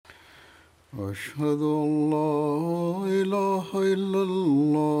أشهد أن لا إله إلا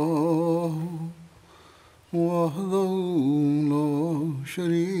الله وحده لا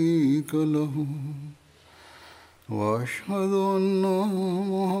شريك له وأشهد أن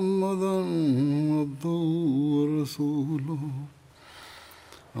محمدا عبده ورسوله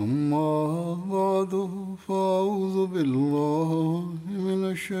أما بعد فأعوذ بالله من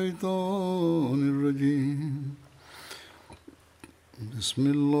الشيطان الرجيم بسم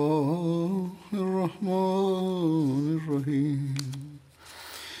الله الرحمن الرحيم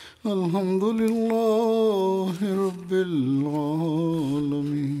الحمد لله رب العالمين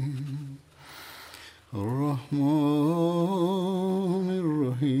الرحمن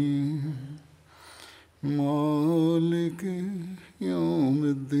الرحيم مالك يوم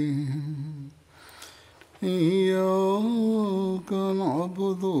الدين إياك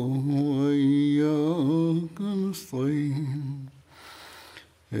نعبد وإياك نستعين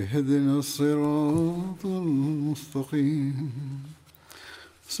اهدنا الصراط المستقيم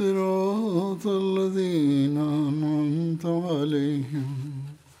صراط الذين أنعمت عليهم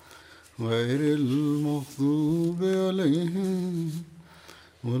غير المغضوب عليهم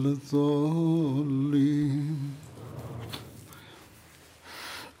ولا الضالين.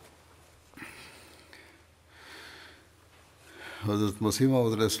 حضرت مسیح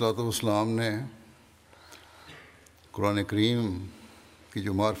موعود علیہ الصلوۃ والسلام نے قرآن کریم کی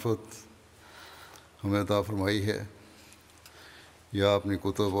جو معرفت ہمیں عطا فرمائی ہے یا اپنی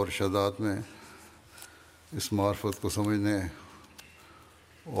کتب اور ارشادات میں اس معرفت کو سمجھنے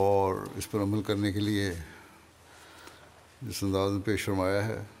اور اس پر عمل کرنے کے لیے جس انداز میں پیش فرمایا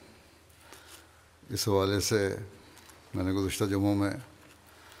ہے، اس حوالے سے میں نے گزشتہ جمعوں میں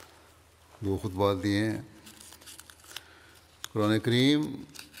 2 خطبات دیے ہیں۔ قرآن کریم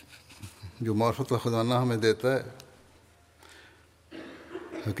جو معرفت کا خزانہ ہمیں دیتا ہے،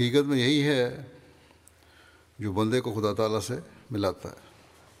 حقیقت میں یہی ہے جو بندے کو خدا تعالیٰ سے ملاتا ہے۔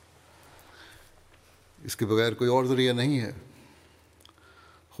 اس کے بغیر کوئی اور ذریعہ نہیں ہے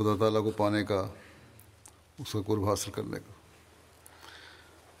خدا تعالیٰ کو پانے کا، اس کا قرب حاصل کرنے کا۔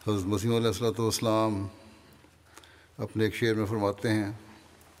 حضرت مسیح علیہ الصلوۃ والسلام اپنے ایک شعر میں فرماتے ہیں،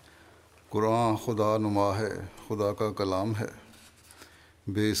 قرآن خدا نما ہے، خدا کا کلام ہے،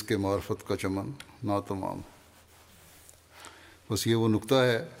 بے اس کے معرفت کا چمن ناتمام۔ بس یہ وہ نقطہ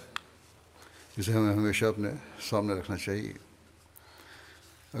ہے جسے ہمیں ہمیشہ اپنے سامنے رکھنا چاہیے۔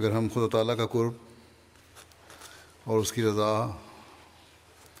 اگر ہم خدا تعالیٰ کا قرب اور اس کی رضا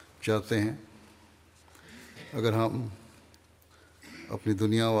چاہتے ہیں، اگر ہم اپنی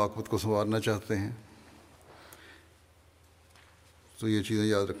دنیا و عاقبت کو سنوارنا چاہتے ہیں، تو یہ چیزیں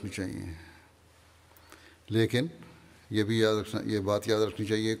یاد رکھنی چاہیے۔ لیکن یہ بات یاد رکھنی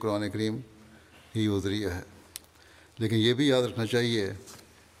چاہیے، قرآن کریم ہی وہ ذریعہ ہے۔ لیکن یہ بھی یاد رکھنا چاہیے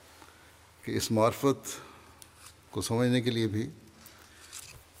کہ اس معرفت کو سمجھنے کے لیے بھی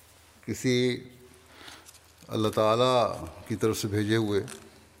کسی اللہ تعالیٰ کی طرف سے بھیجے ہوئے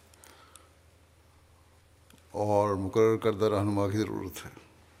اور مقرر کردہ رہنما کی ضرورت ہے،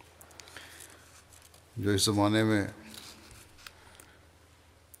 جو اس زمانے میں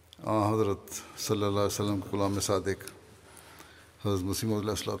حضرت صلی اللہ علیہ وسلم کے غلام صادق حضرت مسیح موعود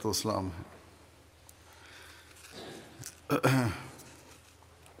علیہ الصلوۃ والسلام ہیں۔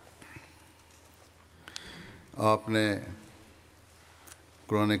 آپ نے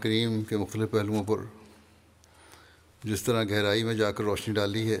قرآن کریم کے مختلف پہلوؤں پر جس طرح گہرائی میں جا کر روشنی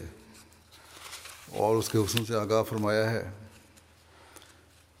ڈالی ہے اور اس کے حسن سے آگاہ فرمایا ہے،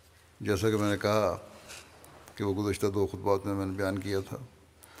 جیسا کہ میں نے کہا کہ وہ گزشتہ 2 خطبات میں نے بیان کیا تھا،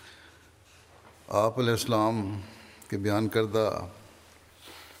 آپ علیہ السلام کے بیان کردہ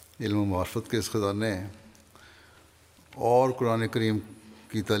علم و معرفت کے اس خزانے اور قرآن کریم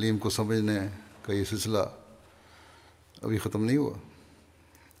کی تعلیم کو سمجھنے کا یہ سلسلہ ابھی ختم نہیں ہوا،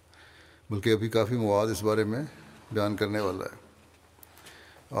 بلکہ ابھی کافی مواد اس بارے میں بیان کرنے والا ہے۔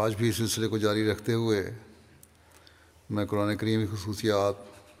 آج بھی اس سلسلے کو جاری رکھتے ہوئے میں قرآن کریم کی خصوصیات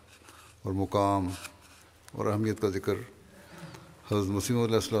اور مقام اور اہمیت کا ذکر حضرت مسیح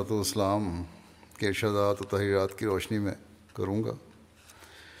علیہ الصلوۃ والسلام کے ارشادات و تحریرات کی روشنی میں کروں گا۔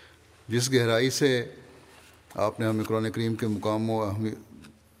 جس گہرائی سے آپ نے ہمیں قرآن کریم کے مقام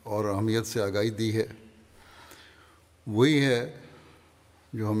اور اہمیت سے آگاہی دی ہے، وہی ہے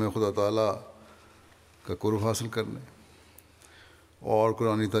جو ہمیں خدا تعالیٰ کا قرب حاصل کرنے اور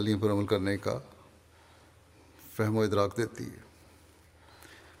قرآنی تعلیم پر عمل کرنے کا فہم و ادراک دیتی ہے۔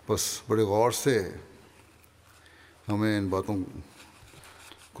 بس بڑے غور سے ہمیں ان باتوں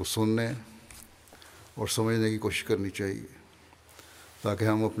کو سننے اور سمجھنے کی کوشش کرنی چاہیے تاکہ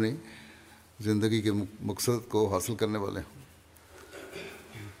ہم اپنی زندگی کے مقصد کو حاصل کرنے والے ہوں۔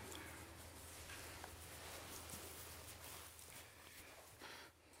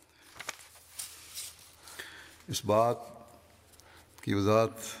 اس بات کی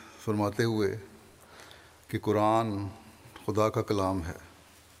وضاحت فرماتے ہوئے کہ قرآن خدا کا کلام ہے،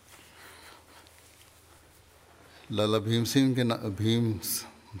 لالا بھیم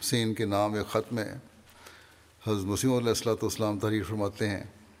سین کے نام ایک خط میں حضرت مسیح علیہ السلام تحریر فرماتے ہیں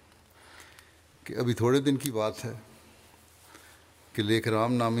کہ ابھی تھوڑے دن کی بات ہے کہ لیک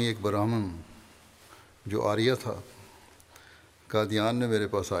رام نامی ایک برہمن جو آریہ تھا قادیان نے میرے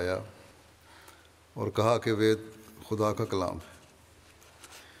پاس آیا اور کہا کہ وید خدا کا کلام ہے،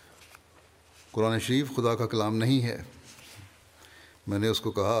 قرآن شریف خدا کا کلام نہیں ہے۔ میں نے اس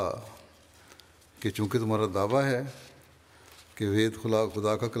کو کہا کہ چونکہ تمہارا دعویٰ ہے کہ وید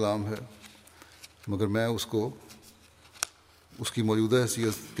خدا کا کلام ہے، مگر میں اس کو اس کی موجودہ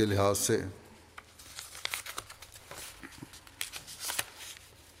حیثیت کے لحاظ سے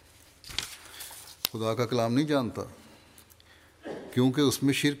خدا کا کلام نہیں جانتا، کیونکہ اس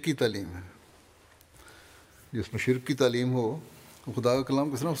میں شرک کی تعلیم ہے۔ جس میں شرک کی تعلیم ہو وہ خدا کا کلام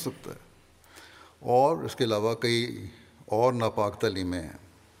کس طرح ہو سکتا ہے؟ اور اس کے علاوہ کئی اور ناپاک تعلیمیں ہیں،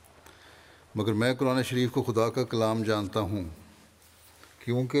 مگر میں قرآن شریف کو خدا کا کلام جانتا ہوں،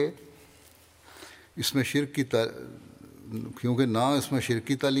 کیونکہ کیونکہ نہ اس میں شرک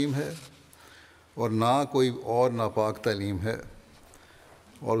کی تعلیم ہے اور نہ کوئی اور ناپاک تعلیم ہے،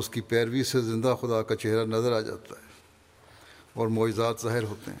 اور اس کی پیروی سے زندہ خدا کا چہرہ نظر آ جاتا ہے اور معجزات ظاہر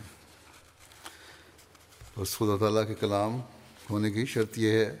ہوتے ہیں۔ بس خدا تعالیٰ کے کلام ہونے کی شرط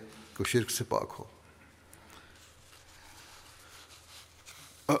یہ ہے کہ شرک سے پاک ہو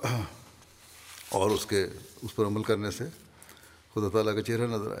اور اس پر عمل کرنے سے خدا تعالیٰ کا چہرہ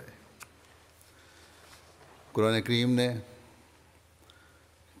نظر آئے۔ قرآن کریم نے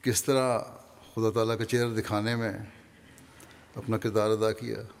کس طرح خدا تعالیٰ کا چہرہ دکھانے میں اپنا کردار ادا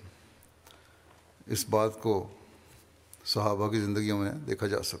کیا، اس بات کو صحابہ کی زندگیوں میں دیکھا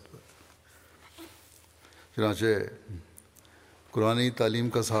جا سکتا ہے۔ چنانچہ قرآنی تعلیم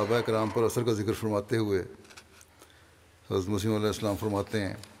کا صحابہ کرام پر اثر کا ذکر فرماتے ہوئے حضرت مسیح علیہ السلام فرماتے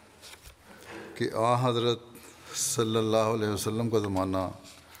ہیں کہ حضرت صلی اللہ علیہ وسلم کا زمانہ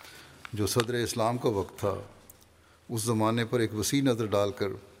جو صدر اسلام کا وقت تھا، اس زمانے پر ایک وسیع نظر ڈال کر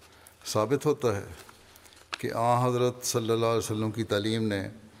ثابت ہوتا ہے کہ حضرت صلی اللہ علیہ وسلم کی تعلیم نے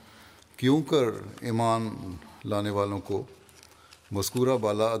کیوں کر ایمان لانے والوں کو مذکورہ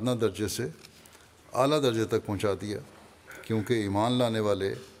بالا ادنا درجے سے اعلیٰ درجے تک پہنچا دیا، کیونکہ ایمان لانے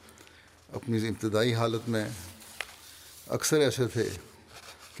والے اپنی ابتدائی حالت میں اکثر ایسے تھے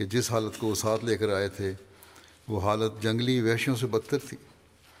کہ جس حالت کو وہ ساتھ لے کر آئے تھے وہ حالت جنگلی وحشیوں سے بدتر تھی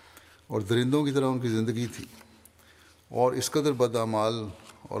اور درندوں کی طرح ان کی زندگی تھی، اور اس قدر بد اعمال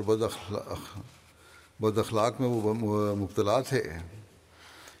اور بد اخلاق میں وہ مبتلا تھے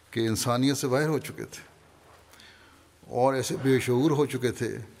کہ انسانیت سے باہر ہو چکے تھے، اور ایسے بے شعور ہو چکے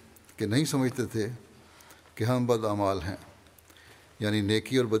تھے کہ نہیں سمجھتے تھے کہ ہم بد اعمال ہیں، یعنی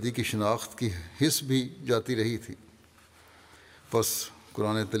نیکی اور بدی کی شناخت کی حس بھی جاتی رہی تھی۔ پس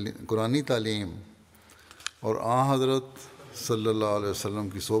قرآنی تعلیم اور حضرت صلی اللہ علیہ وسلم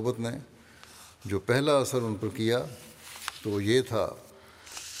کی صحبت نے جو پہلا اثر ان پر کیا تو وہ یہ تھا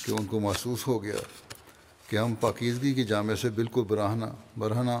کہ ان کو محسوس ہو گیا کہ ہم پاکیزگی کی جامے سے بالکل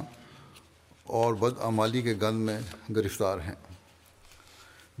برہنہ اور بدعمالی کے گند میں گرفتار ہیں،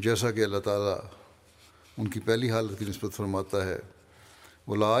 جیسا کہ اللہ تعالیٰ ان کی پہلی حالت کی نسبت فرماتا ہے،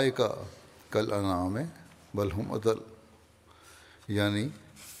 اولئک کالانعام بل ہم اضل، یعنی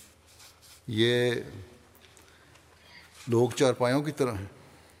یہ لوگ چارپائیوں کی طرح ہیں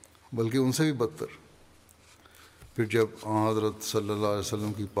بلکہ ان سے بھی بدتر۔ پھر جب حضرت صلی اللہ علیہ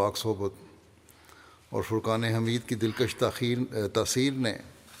وسلم کی پاک صحبت اور فرقان حمید کی دلکش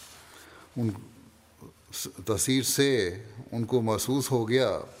تاثیر سے ان کو محسوس ہو گیا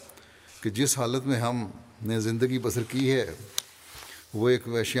کہ جس حالت میں ہم نے زندگی بسر کی ہے وہ ایک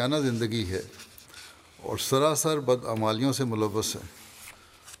وحشیانہ زندگی ہے اور سراسر بدعمالیوں سے ملوث ہے،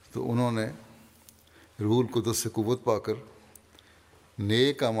 تو انہوں نے روح القدس سے قوت پا کر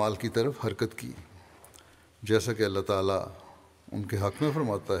نیک اعمال کی طرف حرکت کی، جیسا کہ اللہ تعالیٰ ان کے حق میں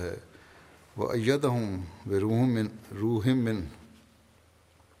فرماتا ہے، وَأَيَّدَهُمْ بِرُوحٍ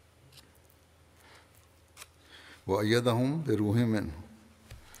مِّنْهُ،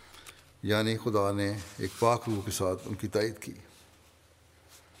 یعنی خدا نے ایک پاک روح کے ساتھ ان کی تائید کی۔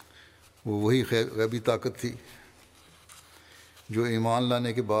 وہ وہی غیبی طاقت تھی جو ایمان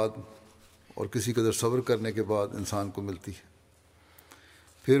لانے کے بعد اور کسی قدر صبر کرنے کے بعد انسان کو ملتی ہے۔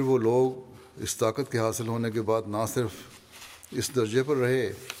 پھر وہ لوگ اس طاقت کے حاصل ہونے کے بعد نہ صرف اس درجے پر رہے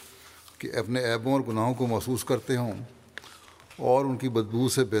کہ اپنے عیبوں اور گناہوں کو محسوس کرتے ہوں اور ان کی بدبو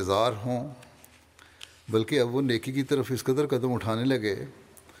سے بیزار ہوں، بلکہ اب وہ نیکی کی طرف اس قدر قدم اٹھانے لگے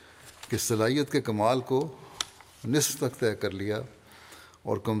کہ صلاحیت کے کمال کو نصف تک طے کر لیا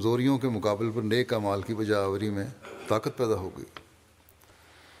اور کمزوریوں کے مقابل پر نیک اعمال کی بجا آوری میں طاقت پیدا ہو گئی۔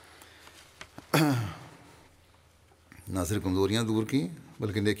 نہ صرف کمزوریاں دور کیں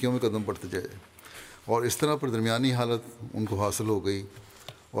بلکہ نیکیوں میں قدم بڑھتے جائے، اور اس طرح پر درمیانی حالت ان کو حاصل ہو گئی،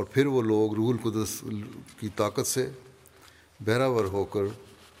 اور پھر وہ لوگ روح القدس کی طاقت سے بہرہور ہو کر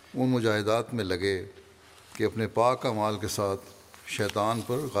ان مجاہدات میں لگے کہ اپنے پاک اعمال کے ساتھ شیطان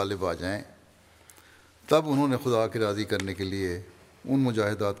پر غالب آ جائیں۔ تب انہوں نے خدا کی راضی کرنے کے لیے ان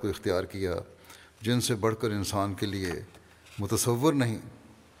مجاہدات کو اختیار کیا جن سے بڑھ کر انسان کے لیے متصور نہیں۔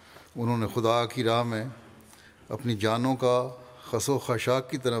 انہوں نے خدا کی راہ میں اپنی جانوں کا خس و خاشاک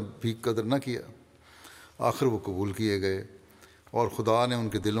کی طرح بھی قدر نہ کیا۔ آخر وہ قبول کیے گئے، اور خدا نے ان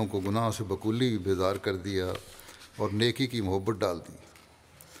کے دلوں کو گناہ سے بکلی بیزار کر دیا اور نیکی کی محبت ڈال دی۔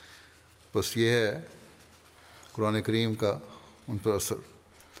 بس یہ ہے قرآن کریم کا ان پر اثر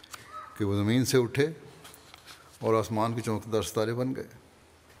کہ وہ زمین سے اٹھے اور آسمان کے چمکدار ستارے بن گئے،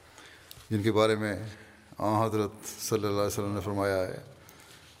 جن کے بارے میں حضرت صلی اللہ علیہ وسلم نے فرمایا ہے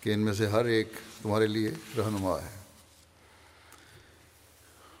کہ ان میں سے ہر ایک تمہارے لیے رہنما ہے۔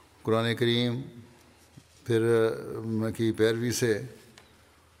 قرآن کریم پھر کی پیروی سے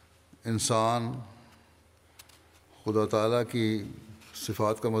انسان خدا تعالیٰ کی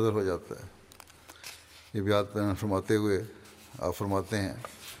صفات کا مظہر ہو جاتا ہے۔ یہ بیان فرماتے ہوئے آپ فرماتے ہیں،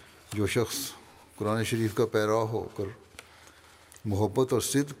 جو شخص قرآن شریف کا پیرو ہو کر محبت اور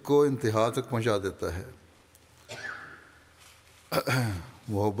صدق کو انتہا تک پہنچا دیتا ہے،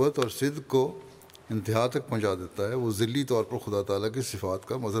 محبت اور صدق کو انتہا تک پہنچا دیتا ہے، وہ ذلی طور پر خدا تعالیٰ کی صفات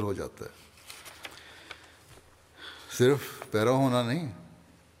کا مظہر ہو جاتا ہے۔ صرف پیرو ہونا نہیں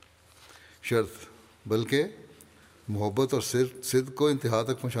شرط، بلکہ محبت اور صدق کو انتہا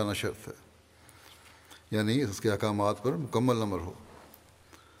تک پہنچانا شرط ہے، یعنی اس کے احکامات پر مکمل عمل ہو،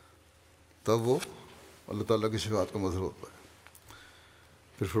 تب وہ اللہ تعالیٰ کی صفات کا مظہر ہوتا ہے۔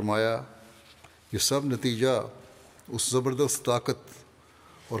 پھر فرمایا، یہ سب نتیجہ اس زبردست طاقت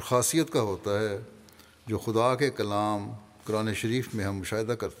اور خاصیت کا ہوتا ہے جو خدا کے کلام قرآن شریف میں ہم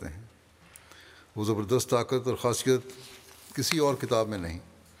مشاہدہ کرتے ہیں۔ وہ زبردست طاقت اور خاصیت کسی اور کتاب میں نہیں،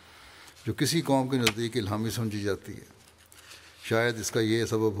 جو کسی قوم کے نزدیک الہامی سمجھی جاتی ہے۔ شاید اس کا یہ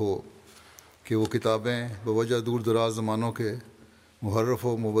سبب ہو کہ وہ کتابیں بوجہ دور دراز زمانوں کے محرف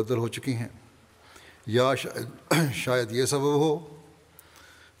و مبدل ہو چکی ہیں، یا شاید یہ سبب ہو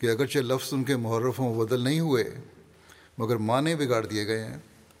کہ اگرچہ لفظ ان کے محرف و مبدل نہیں ہوئے مگر معنی بگاڑ دیے گئے ہیں،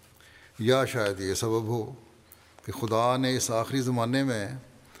 یا شاید یہ سبب ہو کہ خدا نے اس آخری زمانے میں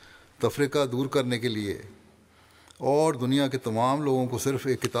تفرقہ دور کرنے کے لیے اور دنیا کے تمام لوگوں کو صرف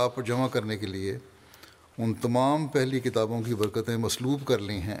ایک کتاب پر جمع کرنے کے لیے ان تمام پہلی کتابوں کی برکتیں مسلوب کر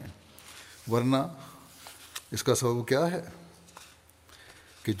لی ہیں۔ ورنہ اس کا سبب کیا ہے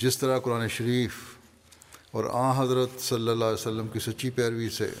کہ جس طرح قرآن شریف اور حضرت صلی اللہ علیہ وسلم کی سچی پیروی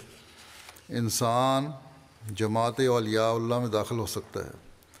سے انسان جماعت اولیاء اللہ میں داخل ہو سکتا ہے،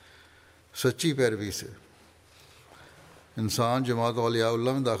 سچی پیروی سے انسان جماعت اولیاء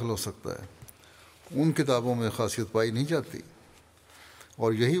اللہ میں داخل ہو سکتا ہے، ان کتابوں میں خاصیت پائی نہیں جاتی،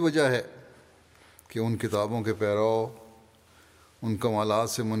 اور یہی وجہ ہے کہ ان کتابوں کے پیرو ان کمالات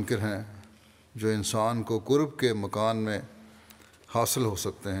سے منکر ہیں جو انسان کو قرب کے مکان میں حاصل ہو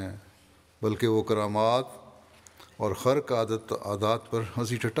سکتے ہیں، بلکہ وہ کرامات اور خرق عادات پر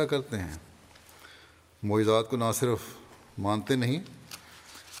ہنسی ٹھٹا کرتے ہیں، معجزات کو نہ صرف مانتے نہیں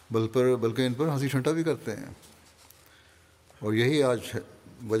بلکہ ان پر ہنسی ٹھٹا بھی کرتے ہیں۔ اور یہی آج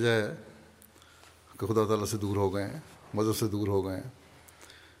وجہ ہے کہ خدا تعالیٰ سے دور ہو گئے ہیں، مذہب سے دور ہو گئے ہیں۔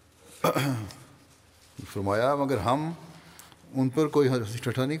 فرمایا مگر ہم ان پر کوئی ہنسی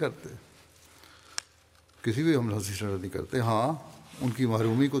ٹھٹا نہیں کرتے، کسی بھی ہم ہنسی ٹھٹا نہیں کرتے۔ ہاں، ان کی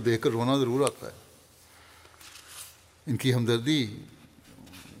محرومی کو دیکھ کر رونا ضرور آتا ہے، ان کی ہمدردی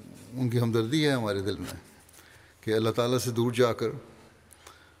ہے ہمارے دل میں کہ اللہ تعالیٰ سے دور جا کر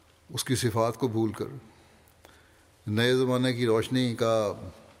اس کی صفات کو بھول کر نئے زمانے کی روشنی کا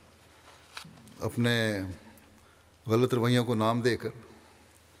اپنے غلط رویوں کو نام دے کر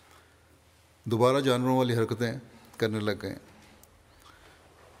دوبارہ جانوروں والی حرکتیں کرنے لگ گئے،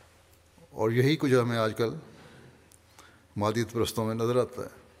 اور یہی کچھ ہمیں آج کل مادیت پرستوں میں نظر آتا ہے۔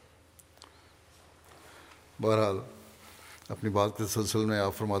 بہرحال اپنی بات کے سلسلے میں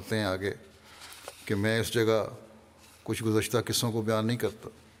آپ فرماتے ہیں آگے کہ میں اس جگہ کچھ گزشتہ قصوں کو بیان نہیں کرتا،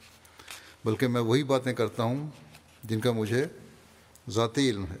 بلکہ میں وہی باتیں کرتا ہوں جن کا مجھے ذاتی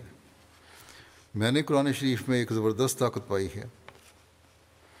علم ہے۔ میں نے قرآن شریف میں ایک زبردست طاقت پائی ہے۔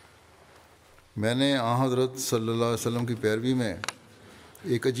 میں نے حضرت صلی اللہ علیہ وسلم کی پیروی میں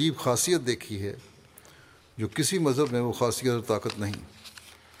ایک عجیب خاصیت دیکھی ہے جو کسی مذہب میں وہ خاصیت اور طاقت نہیں،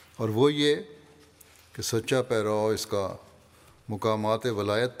 اور وہ یہ کہ سچا پیرو اس کا مقامات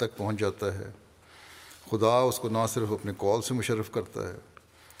ولایت تک پہنچ جاتا ہے۔ خدا اس کو نہ صرف اپنے قول سے مشرف کرتا ہے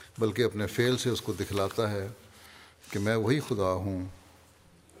بلکہ اپنے فعل سے اس کو دکھلاتا ہے کہ میں وہی خدا ہوں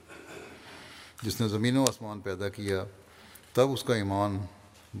جس نے زمین و آسمان پیدا کیا۔ تب اس کا ایمان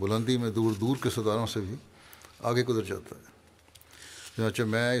بلندی میں دور دور کے ستاروں سے بھی آگے گزر جاتا ہے۔ چنانچہ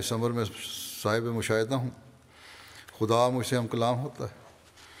میں اس عمر میں صاحب مشاہدہ ہوں، خدا مجھ سے ہم کلام ہوتا ہے،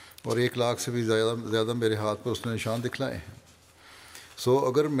 اور 1,00,000 سے بھی زیادہ میرے ہاتھ پر اس نے نشان دکھلائے ہیں۔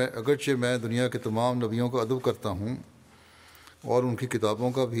 اگرچہ میں دنیا کے تمام نبیوں کا ادب کرتا ہوں اور ان کی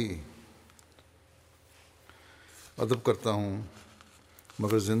کتابوں کا بھی ادب کرتا ہوں،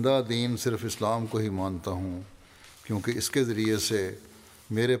 مگر زندہ دین صرف اسلام کو ہی مانتا ہوں، کیونکہ اس کے ذریعے سے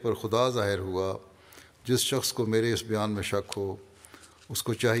میرے پر خدا ظاہر ہوا۔ جس شخص کو میرے اس بیان میں شک ہو اس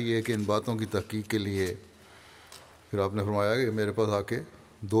کو چاہیے کہ ان باتوں کی تحقیق کے لیے، پھر آپ نے فرمایا کہ میرے پاس آ کے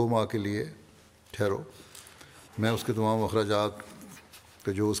 2 ماہ کے لیے ٹھہرو، میں اس کے تمام اخراجات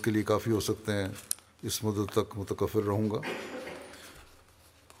کہ جو اس کے لیے کافی ہو سکتے ہیں اس مدت تک متکفر رہوں گا۔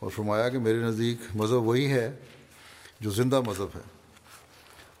 اور فرمایا کہ میرے نزدیک مذہب وہی ہے جو زندہ مذہب ہے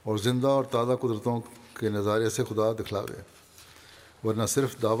اور زندہ اور تازہ قدرتوں کے نظارے سے خدا دکھلاوے، ورنہ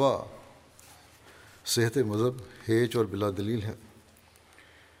صرف دعویٰ صحت مذہب ہیچ اور بلا دلیل ہے۔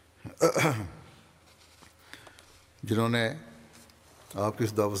 جنہوں نے آپ کی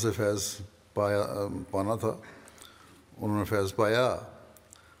اس دعوت سے فیض پانا تھا انہوں نے فیض پایا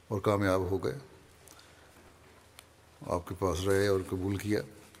اور کامیاب ہو گئے، آپ کے پاس رہے اور قبول کیا۔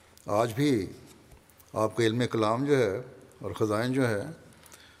 آج بھی آپ کا علم کلام جو ہے اور خزائن جو ہے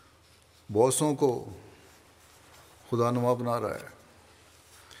بہت سوں کو خدا نما بنا رہا ہے۔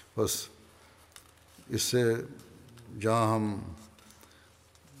 بس اس سے جہاں ہم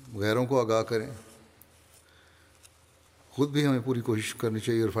غیروں کو آگاہ کریں، خود بھی ہمیں پوری کوشش کرنی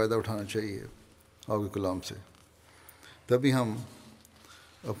چاہیے اور فائدہ اٹھانا چاہیے آپ کے کلام سے، تبھی ہم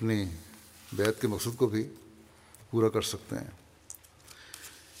اپنی بیعت کے مقصد کو بھی پورا کر سکتے ہیں۔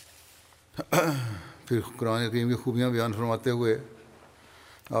 پھر قرآن کریم کی خوبیاں بیان فرماتے ہوئے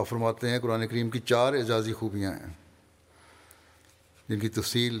آپ فرماتے ہیں قرآن کریم کی 4 اعزازی خوبیاں ہیں، جن کی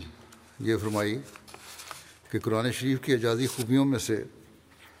تفصیل یہ فرمائی کہ قرآن شریف کی اعزازی خوبیوں میں سے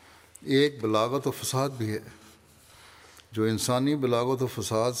ایک بلاغت و فصاحت بھی ہے، جو انسانی بلاغت و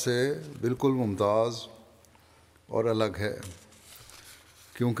فصاحت سے بالکل ممتاز اور الگ ہے،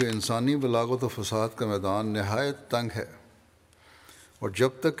 کیونکہ انسانی بلاغت و فصاحت کا میدان نہایت تنگ ہے، اور جب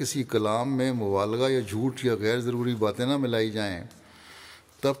تک کسی کلام میں مبالغہ یا جھوٹ یا غیر ضروری باتیں نہ ملائی جائیں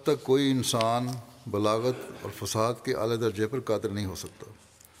تب تک کوئی انسان بلاغت اور فصاحت کے اعلیٰ درجے پر قادر نہیں ہو سکتا۔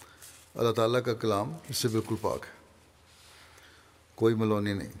 اللہ تعالیٰ کا کلام اس سے بالکل پاک ہے، کوئی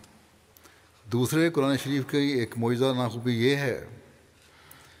ملونی نہیں۔ دوسرے قرآن شریف کی ایک معجزہ ناخوبی یہ ہے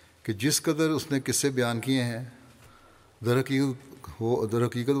کہ جس قدر اس نے قصے بیان کیے ہیں در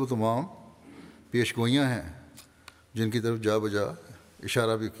حقیقت وہ تمام پیش گوئیاں ہیں جن کی طرف جا بجا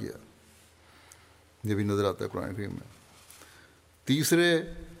اشارہ بھی کیا، یہ بھی نظر آتا ہے قرآن کریم میں۔ تیسرے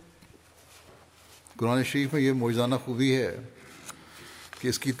قرآن شریف میں یہ معجزانہ خوبی ہے کہ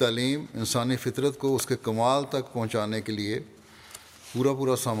اس کی تعلیم انسانی فطرت کو اس کے کمال تک پہنچانے کے لیے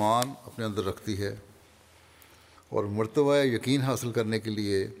پورا سامان اپنے اندر رکھتی ہے، اور مرتبہ یقین حاصل کرنے کے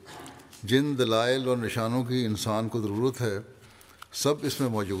لیے جن دلائل اور نشانوں کی انسان کو ضرورت ہے سب اس میں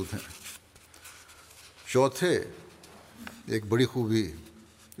موجود ہیں۔ چوتھے ایک بڑی خوبی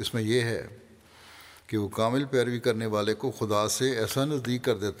اس میں یہ ہے کہ وہ کامل پیروی کرنے والے کو خدا سے ایسا نزدیک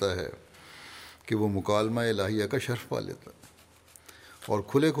کر دیتا ہے کہ وہ مکالمہ الہیہ کا شرف پا لیتا ہے، اور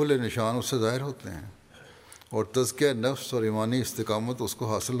کھلے نشان اس سے ظاہر ہوتے ہیں، اور تزکیہ نفس اور ایمانی استقامت اس کو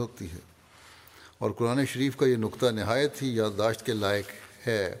حاصل ہوتی ہے۔ اور قرآن شریف کا یہ نقطہ نہایت ہی یادداشت کے لائق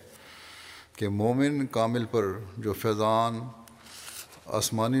ہے کہ مومن کامل پر جو فیضان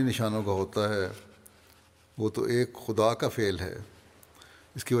آسمانی نشانوں کا ہوتا ہے وہ تو ایک خدا کا فعل ہے،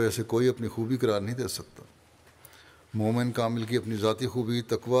 اس کی وجہ سے کوئی اپنی خوبی قرار نہیں دے سکتا۔ مومن کامل کی اپنی ذاتی خوبی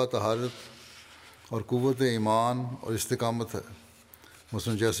تقویٰ، طہارت اور قوت ایمان اور استقامت ہے۔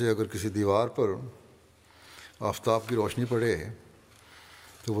 مثلا جیسے اگر کسی دیوار پر آفتاب کی روشنی پڑے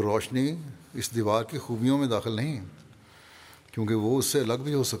تو وہ روشنی اس دیوار کی خوبیوں میں داخل نہیں، کیونکہ وہ اس سے الگ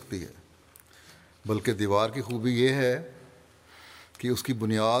بھی ہو سکتی ہے، بلکہ دیوار کی خوبی یہ ہے کہ اس کی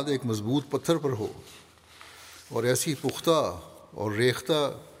بنیاد ایک مضبوط پتھر پر ہو اور ایسی پختہ اور ریختہ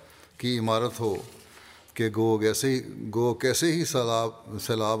کی عمارت ہو کہ گو کیسے ہی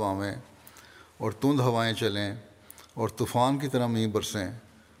سیلاب آویں اور تند ہوائیں چلیں اور طوفان کی طرح مینہ برسیں،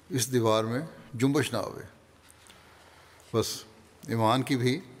 اس دیوار میں جنبش نہ آوے۔ بس ایمان کی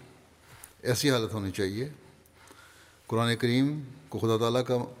بھی ایسی حالت ہونی چاہیے۔ قرآن کریم کو خدا تعالیٰ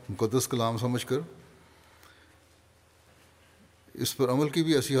کا مقدس کلام سمجھ کر اس پر عمل کی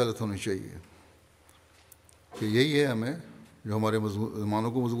بھی ایسی حالت ہونی چاہیے کہ یہی ہے ہمیں جو ہمارے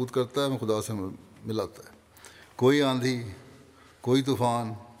ایمانوں کو مضبوط کرتا ہے، ہمیں خدا سے ملاتا ہے۔ کوئی آندھی، کوئی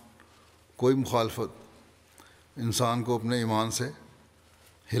طوفان، کوئی مخالفت انسان کو اپنے ایمان سے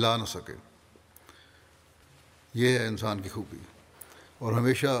ہلا نہ سکے۔ یہ ہے انسان کی خوبی، اور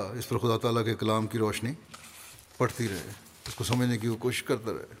ہمیشہ اس پر خدا تعالیٰ کے کلام کی روشنی پڑتی رہے، اس کو سمجھنے کی وہ کوشش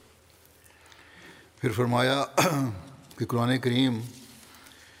کرتا رہے۔ پھر فرمایا کہ قرآن کریم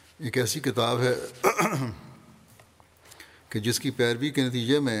ایک ایسی کتاب ہے کہ جس کی پیروی کے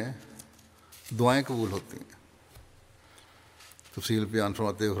نتیجے میں دعائیں قبول ہوتی ہیں۔ تفصیل بیان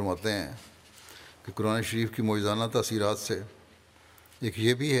فرماتے ہوئے فرماتے ہیں کہ قرآن شریف کی معجزانہ تاثیرات سے ایک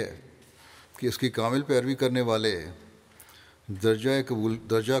یہ بھی ہے کہ اس کی کامل پیروی کرنے والے درجہ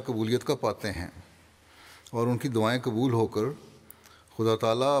قبولیت کا پاتے ہیں، اور ان کی دعائیں قبول ہو کر خدا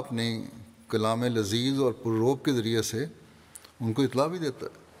تعالیٰ اپنی کلام لذیذ اور پرروب کے ذریعے سے ان کو اطلاع بھی دیتا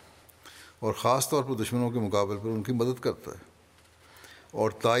ہے، اور خاص طور پر دشمنوں کے مقابل پر ان کی مدد کرتا ہے،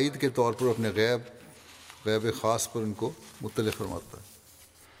 اور تائید کے طور پر اپنے غیب خاص پر ان کو مطلع فرماتا ہے۔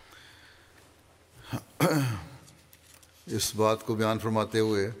 اس بات کو بیان فرماتے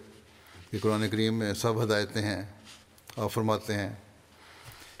ہوئے کہ قرآن کریم میں سب ہدایتیں ہیں، آپ فرماتے ہیں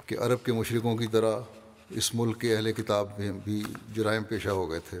کہ عرب کے مشرکوں کی طرح اس ملک کے اہل کتاب بھی جرائم پیشہ ہو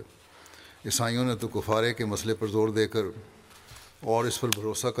گئے تھے۔ عیسائیوں نے تو کفارے کے مسئلے پر زور دے کر اور اس پر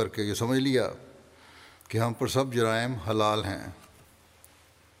بھروسہ کر کے یہ سمجھ لیا کہ ہم پر سب جرائم حلال ہیں،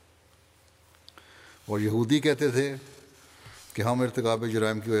 اور یہودی کہتے تھے کہ ہم ارتکاب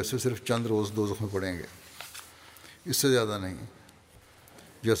جرائم کی وجہ سے صرف چند روز دوزخ میں پڑیں گے، اس سے زیادہ نہیں،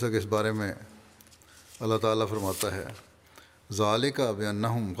 جیسا کہ اس بارے میں اللہ تعالیٰ فرماتا ہے ذالک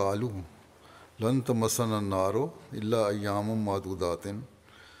بأنہم قالوا لن تمسنا النار الا ایام معدودات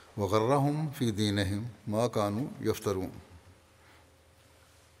وغرہم فی دینہم ما کانوا یفترون۔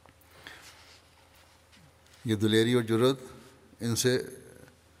 یہ دلیری اور جرت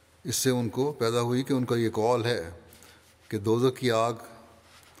اس سے ان کو پیدا ہوئی کہ ان کا یہ قول ہے کہ دوزخ کی آگ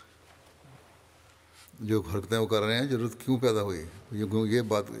جو حرکتیں وہ کر رہے ہیں، جرت کیوں پیدا ہوئی؟ یہ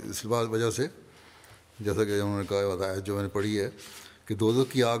بات اس وجہ سے، جیسا کہ انہوں نے کہا آیت جو میں نے پڑھی ہے کہ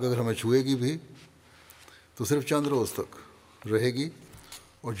دوزخ کی آگ اگر ہمیں چھوئے گی بھی تو صرف چند روز تک رہے گی،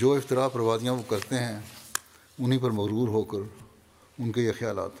 اور جو افتراء پروادیاں وہ کرتے ہیں انہی پر مغرور ہو کر ان کے یہ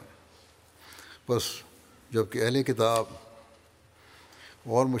خیالات ہیں۔ بس جب کہ اہل کتاب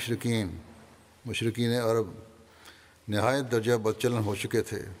اور مشرکین عرب نہایت درجہ بدچلن ہو چکے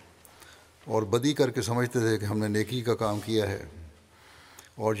تھے، اور بدی کر کے سمجھتے تھے کہ ہم نے نیکی کا کام کیا ہے،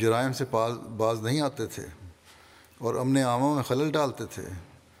 اور جرائم سے باز نہیں آتے تھے، اور امن عامہ میں خلل ڈالتے تھے،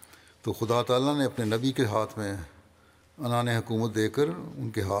 تو خدا تعالیٰ نے اپنے نبی کے ہاتھ میں عنان حکومت دے کر ان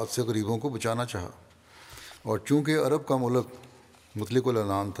کے ہاتھ سے غریبوں کو بچانا چاہا۔ اور چونکہ عرب کا ملک مطلق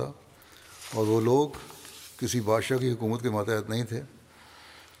العنان تھا اور وہ لوگ کسی بادشاہ کی حکومت کے ماتحت نہیں تھے،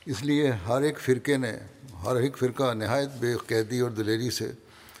 اس لیے ہر ایک فرقہ نہایت بے قیدی اور دلیری سے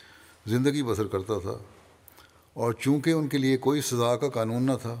زندگی بسر کرتا تھا، اور چونکہ ان کے لیے کوئی سزا کا قانون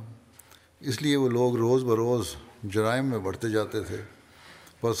نہ تھا، اس لیے وہ لوگ روز بروز جرائم میں بڑھتے جاتے تھے۔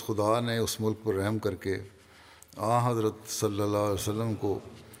 بس خدا نے اس ملک پر رحم کر کے حضرت صلی اللہ علیہ وسلم کو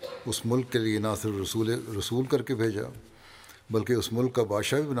اس ملک کے لیے نہ صرف رسول کر کے بھیجا بلکہ اس ملک کا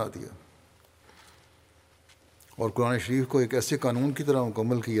بادشاہ بھی بنا دیا، اور قرآن شریف کو ایک ایسے قانون کی طرح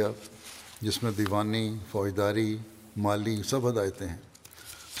مکمل کیا جس میں دیوانی، فوجداری، مالی سب ہدایتیں ہیں۔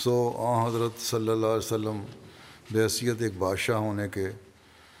 حضرت صلی اللہ علیہ وسلم بحیثیت ایک بادشاہ ہونے کے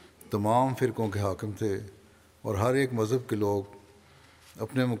تمام فرقوں کے حاکم تھے، اور ہر ایک مذہب کے لوگ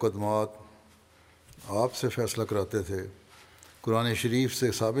اپنے مقدمات آپ سے فیصلہ کراتے تھے۔ قرآن شریف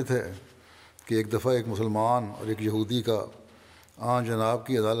سے ثابت ہے کہ ایک دفعہ ایک مسلمان اور ایک یہودی کا جناب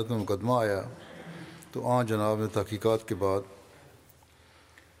کی عدالت میں مقدمہ آیا، تو جناب نے تحقیقات کے بعد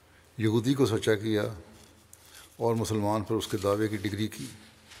یہودی کو سچا کیا اور مسلمان پر اس کے دعوے کی ڈگری کی۔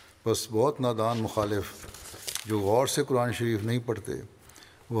 بس بہت نادان مخالف جو غور سے قرآن شریف نہیں پڑھتے،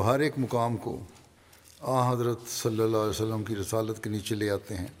 وہ ہر ایک مقام کو حضرت صلی اللہ علیہ وسلم کی رسالت کے نیچے لے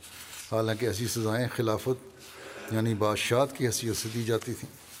آتے ہیں، حالانکہ ایسی سزائیں خلافت یعنی بادشاہت کی حیثیت سے دی جاتی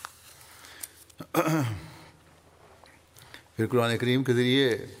تھیں۔ پھر قرآن کریم کے ذریعے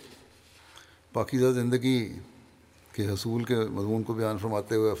پاکیزہ زندگی کے حصول کے مضمون کو بیان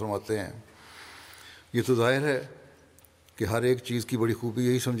فرماتے ہوئے فرماتے ہیں یہ تو ظاہر ہے کہ ہر ایک چیز کی بڑی خوبی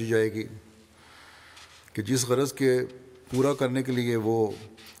یہی سمجھی جائے گی کہ جس غرض کے پورا کرنے کے لیے وہ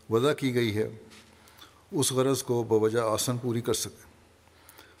وضع کی گئی ہے اس غرض کو بوجہ آسن پوری کر سکے۔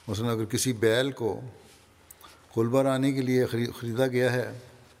 مثلا اگر کسی بیل کو قلبہ رانے کے لیے خریدا گیا ہے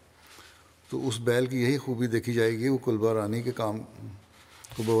تو اس بیل کی یہی خوبی دیکھی جائے گی، وہ کلبہ رانی کے کام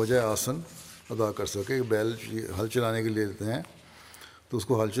کو بوجہ آسن ادا کر سکے۔ بیل ہل چلانے کے لیے دیتے ہیں تو اس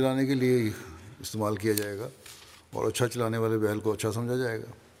کو ہل چلانے کے لیے استعمال کیا جائے گا، اور اچھا چلانے والے بیل کو اچھا سمجھا جائے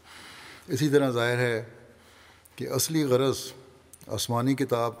گا۔ اسی طرح ظاہر ہے کہ اصلی غرض آسمانی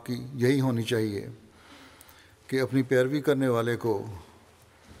کتاب کی یہی ہونی چاہیے کہ اپنی پیروی کرنے والے کو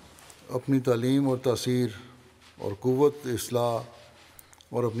اپنی تعلیم اور تاثیر اور قوت اصلاح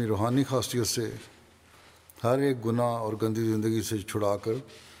اور اپنی روحانی خاصیت سے ہر ایک گناہ اور گندی زندگی سے چھڑا کر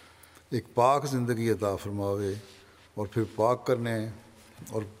ایک پاک زندگی عطا فرماوے، اور پھر پاک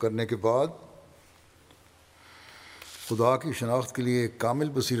کرنے کے بعد خدا کی شناخت کے لیے ایک کامل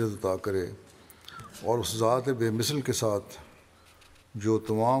بصیرت عطا کرے، اور اس ذات بے مثل کے ساتھ جو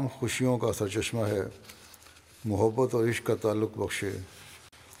تمام خوشیوں کا سرچشمہ ہے محبت اور عشق کا تعلق بخشے،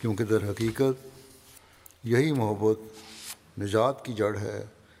 کیونکہ در حقیقت یہی محبت نجات کی جڑ ہے،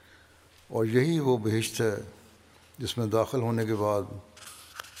 اور یہی وہ بہشت ہے جس میں داخل ہونے کے بعد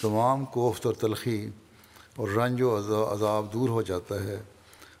تمام کوفت اور تلخی اور رنج و عذاب دور ہو جاتا ہے،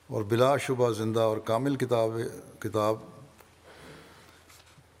 اور بلا شبہ زندہ اور کامل کتاب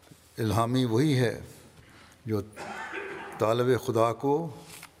الہامی وہی ہے جو طالب خدا کو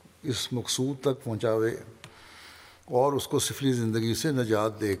اس مقصود تک پہنچاوے اور اس کو سفلی زندگی سے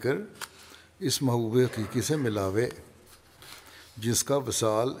نجات دے کر اس محبوب حقیقی سے ملاوے جس کا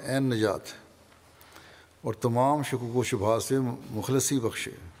وصال عین نجات ہے، اور تمام شکوک و شبہات سے مخلصی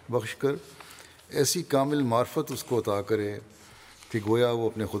بخش کر ایسی کامل معرفت اس کو عطا کرے کہ گویا وہ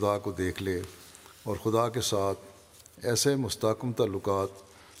اپنے خدا کو دیکھ لے، اور خدا کے ساتھ ایسے مستحکم تعلقات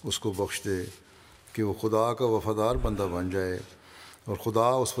اس کو بخش دے کہ وہ خدا کا وفادار بندہ بن جائے، اور خدا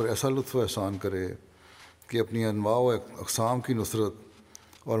اس پر ایسا لطف و احسان کرے کہ اپنی انواع و اقسام کی نصرت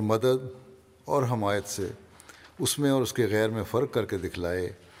اور مدد اور حمایت سے اس میں اور اس کے غیر میں فرق کر کے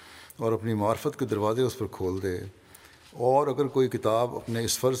دکھلائے، اور اپنی معرفت کے دروازے اس پر کھول دے۔ اور اگر کوئی کتاب اپنے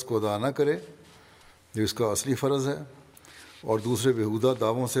اس فرض کو ادا نہ کرے جو اس کا اصلی فرض ہے، اور دوسرے بیہودہ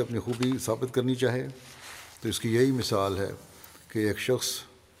دعووں سے اپنی خوبی ثابت کرنی چاہے، تو اس کی یہی مثال ہے کہ ایک شخص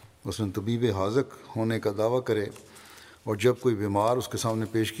مثلاً طبیب حاذق ہونے کا دعویٰ کرے، اور جب کوئی بیمار اس کے سامنے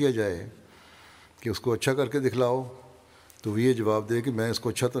پیش کیا جائے کہ اس کو اچھا کر کے دکھلاؤ، تو وہ یہ جواب دے کہ میں اس کو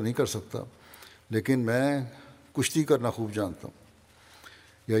اچھا تو نہیں کر سکتا، لیکن میں کشتی کرنا خوب جانتا ہوں،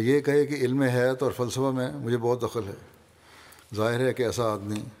 یا یہ کہے کہ علم حیات اور فلسفہ میں مجھے بہت دخل ہے۔ ظاہر ہے کہ ایسا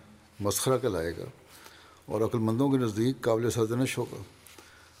آدمی مسخرہ کہلائے گا اور عقل مندوں کے نزدیک قابل سرزنش ہوگا۔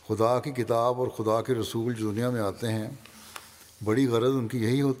 خدا کی کتاب اور خدا کے رسول جو دنیا میں آتے ہیں، بڑی غرض ان کی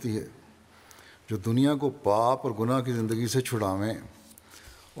یہی ہوتی ہے جو دنیا کو پاپ اور گناہ کی زندگی سے چھڑاویں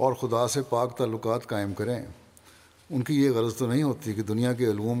اور خدا سے پاک تعلقات قائم کریں۔ ان کی یہ غرض تو نہیں ہوتی کہ دنیا کے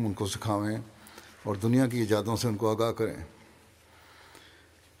علوم ان کو سکھاویں اور دنیا کی ایجادوں سے ان کو آگاہ کریں۔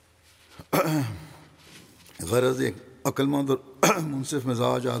 غرض ایک عقل مند اور منصف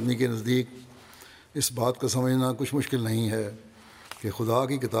مزاج آدمی کے نزدیک اس بات کا سمجھنا کچھ مشکل نہیں ہے کہ خدا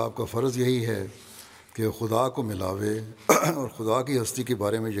کی کتاب کا فرض یہی ہے کہ وہ خدا کو ملاوے اور خدا کی ہستی کے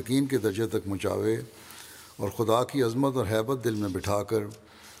بارے میں یقین کے درجے تک پہنچاوے، اور خدا کی عظمت اور ہیبت دل میں بٹھا کر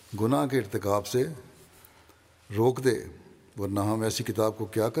گناہ کے ارتکاب سے روک دے، ورنہ ہم ایسی کتاب کو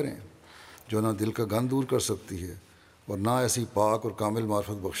کیا کریں جو نہ دل کا گند دور کر سکتی ہے اور نہ ایسی پاک اور کامل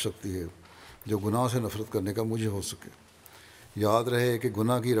معرفت بخش سکتی ہے جو گناہ سے نفرت کرنے کا موجب ہو سکے۔ یاد رہے کہ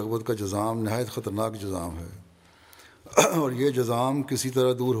گناہ کی رغبت کا جزام نہایت خطرناک جزام ہے، اور یہ جزام کسی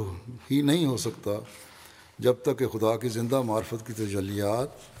طرح دور ہی نہیں ہو سکتا جب تک کہ خدا کی زندہ معرفت کی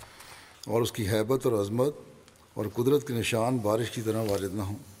تجلیات اور اس کی ہیبت اور عظمت اور قدرت کے نشان بارش کی طرح وارد نہ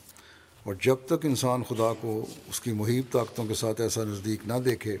ہوں، اور جب تک انسان خدا کو اس کی محیط طاقتوں کے ساتھ ایسا نزدیک نہ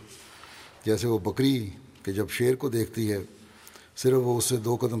دیکھے جیسے وہ بکری کہ جب شیر کو دیکھتی ہے صرف وہ اس سے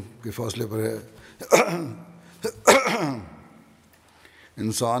 2 قدم کے فاصلے پر ہے۔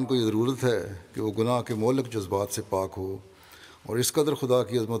 انسان کو یہ ضرورت ہے کہ وہ گناہ کے مہلک جذبات سے پاک ہو، اور اس قدر خدا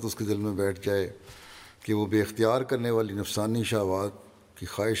کی عظمت اس کے دل میں بیٹھ جائے کہ وہ بے اختیار کرنے والی نفسانی شہوات کی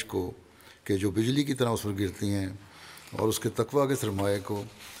خواہش کو کہ جو بجلی کی طرح اس پر گرتی ہیں اور اس کے تقویٰ کے سرمایہ کو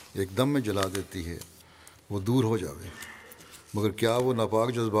ایک دم میں جلا دیتی ہے، وہ دور ہو جاوے۔ مگر کیا وہ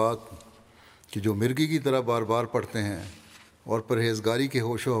ناپاک جذبات کہ جو مرغی کی طرح بار بار پڑھتے ہیں اور پرہیزگاری کے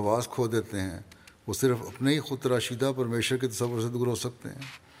ہوش و حواس کھو دیتے ہیں، وہ صرف اپنے ہی خود تراشیدہ پرمیشر کے تصور سے دور ہو سکتے ہیں،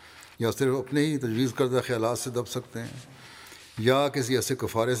 یا صرف اپنے ہی تجویز کردہ خیالات سے دب سکتے ہیں، یا کسی ایسے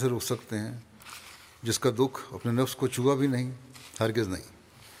کفارے سے رک سکتے ہیں جس کا دکھ اپنے نفس کو چھوا بھی نہیں؟ ہرگز نہیں۔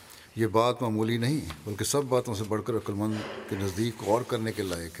 یہ بات معمولی نہیں بلکہ سب باتوں سے بڑھ کر عقل مند کے نزدیک غور کرنے کے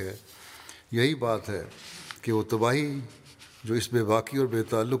لائق ہے۔ یہی بات ہے کہ وہ تباہی جو اس بے باکی اور بے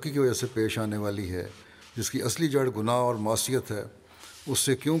تعلقی کی وجہ سے پیش آنے والی ہے، جس کی اصلی جڑ گناہ اور معصیت ہے، اس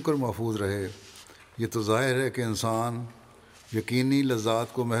سے کیوں کر محفوظ رہے؟ یہ تو ظاہر ہے کہ انسان یقینی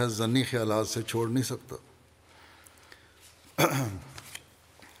لذات کو محض ظنی خیالات سے چھوڑ نہیں سکتا۔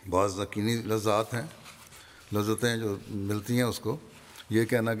 بعض یقینی لذات ہیں، لذتیں جو ملتی ہیں اس کو، یہ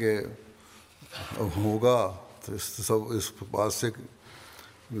کہنا کہ ہوگا تو اس بات سے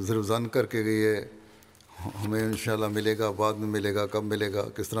صرف ظن کر کے کہ یہ ہمیں انشاءاللہ ملے گا، بعد میں ملے گا، کب ملے گا،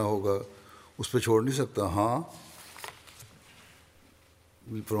 کس طرح ہوگا، اس پہ چھوڑ نہیں سکتا۔ ہاں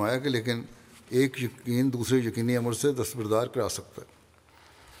فرمایا کہ لیکن ایک یقین دوسرے یقینی امر سے دستبردار کرا سکتا ہے۔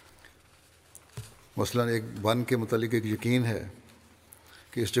 مثلا ایک ون کے متعلق ایک یقین ہے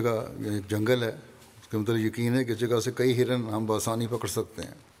کہ اس جگہ ایک جنگل ہے، اس کے متعلق یقین ہے کہ اس جگہ سے کئی ہرن ہم بآسانی پکڑ سکتے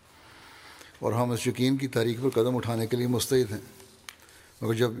ہیں، اور ہم اس یقین کی تاریخ پر قدم اٹھانے کے لیے مستعد ہیں۔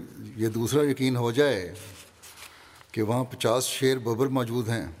 مگر جب یہ دوسرا یقین ہو جائے کہ وہاں 50 شیر ببر موجود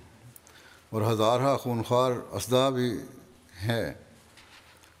ہیں اور ہزارہ خونخوار اسدا بھی ہیں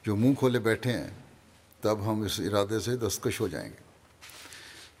جو منہ کھولے بیٹھے ہیں، تب ہم اس ارادے سے دستکش ہو جائیں گے۔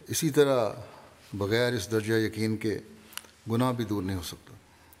 اسی طرح بغیر اس درجہ یقین کے گناہ بھی دور نہیں ہو سکتا۔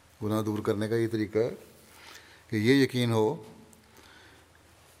 گناہ دور کرنے کا یہ طریقہ ہے کہ یہ یقین ہو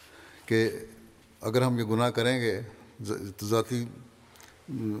کہ اگر ہم یہ گناہ کریں گے تو ذاتی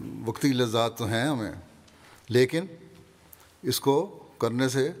وقتی لذات تو ہیں ہمیں، لیکن اس کو کرنے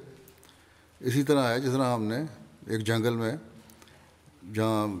سے اسی طرح ہے جس طرح ہم نے ایک جنگل میں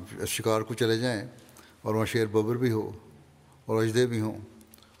جہاں شکار کو چلے جائیں اور وہاں شیر ببر بھی ہو اور اژدھے بھی ہوں،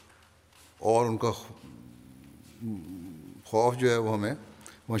 اور ان کا خوف جو ہے وہ ہمیں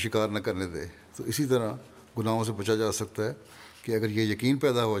وہاں شکار نہ کرنے دے، تو اسی طرح گناہوں سے بچا جا سکتا ہے کہ اگر یہ یقین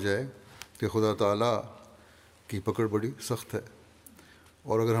پیدا ہو جائے کہ خدا تعالیٰ کی پکڑ بڑی سخت ہے،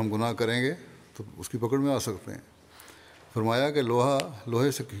 اور اگر ہم گناہ کریں گے تو اس کی پکڑ میں آ سکتے ہیں۔ فرمایا کہ لوہا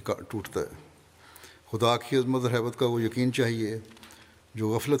لوہے سے ٹوٹتا ہے۔ خدا کی عظمت اور ہیبت کا وہ یقین چاہیے جو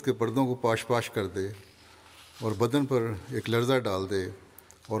غفلت کے پردوں کو پاش پاش کر دے اور بدن پر ایک لرزہ ڈال دے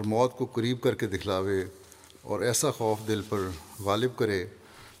اور موت کو قریب کر کے دکھلاوے، اور ایسا خوف دل پر غالب کرے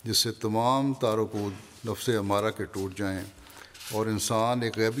جس سے تمام تار و پود نفس امارہ کے ٹوٹ جائیں اور انسان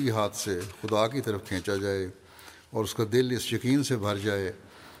ایک غیبی ہاتھ سے خدا کی طرف کھینچا جائے، اور اس کا دل اس یقین سے بھر جائے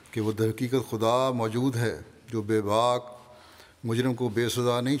کہ وہ در حقیقت خدا موجود ہے جو بے باک مجرم کو بے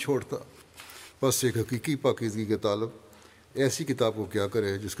سزا نہیں چھوڑتا۔ بس ایک حقیقی پاکیزگی کے طالب ایسی کتاب کو کیا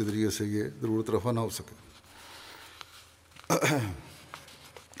کرے جس کے ذریعے سے یہ ضرورت رفع نہ ہو سکے۔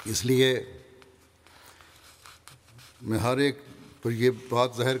 اس لیے میں ہر ایک پر یہ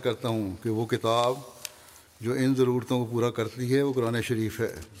بات ظاہر کرتا ہوں کہ وہ کتاب جو ان ضرورتوں کو پورا کرتی ہے وہ قرآن شریف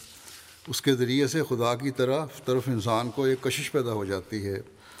ہے۔ اس کے ذریعے سے خدا کی طرف انسان کو ایک کشش پیدا ہو جاتی ہے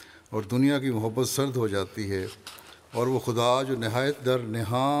اور دنیا کی محبت سرد ہو جاتی ہے، اور وہ خدا جو نہایت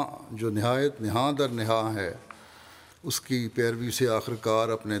نہاں در نہاں ہے، اس کی پیروی سے آخرکار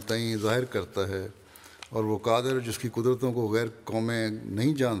اپنے تئیں ظاہر کرتا ہے، اور وہ قادر جس کی قدرتوں کو غیر قومیں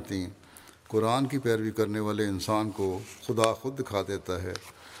نہیں جانتیں، قرآن کی پیروی کرنے والے انسان کو خدا خود دکھا دیتا ہے۔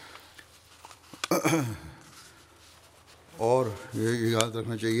 اور یہ یاد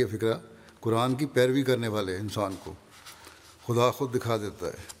رکھنا چاہیے فکرہ، قرآن کی پیروی کرنے والے انسان کو خدا خود دکھا دیتا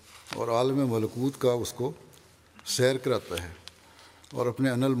ہے اور عالم ملکوت کا اس کو سیر کراتا ہے، اور اپنے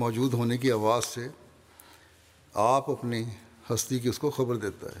انل موجود ہونے کی آواز سے آپ اپنی ہستی کی اس کو خبر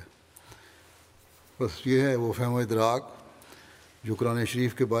دیتا ہے۔ بس یہ ہے وہ فہم و ادراک جو قرآن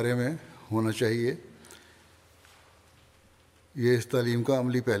شریف کے بارے میں ہونا چاہیے۔ یہ اس تعلیم کا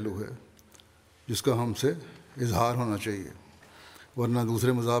عملی پہلو ہے جس کا ہم سے اظہار ہونا چاہیے، ورنہ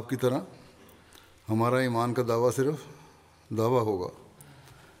دوسرے مذاہب کی طرح ہمارا ایمان کا دعویٰ صرف دعویٰ ہوگا۔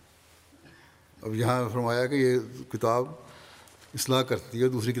 اب یہاں فرمایا کہ یہ کتاب اصلاح کرتی ہے،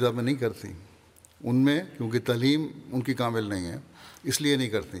 دوسری کتابیں نہیں کرتی، ان میں کیونکہ تعلیم ان کی کامل نہیں ہے اس لیے نہیں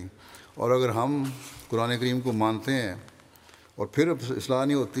کرتی، اور اگر ہم قرآن کریم کو مانتے ہیں اور پھر اصلاح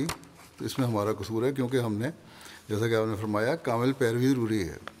نہیں ہوتی تو اس میں ہمارا قصور ہے، کیونکہ ہم نے جیسا کہ آپ نے فرمایا کامل پیروی ضروری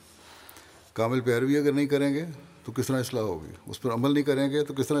ہے۔ کامل پیروی اگر نہیں کریں گے تو کس طرح اصلاح ہوگی، اس پر عمل نہیں کریں گے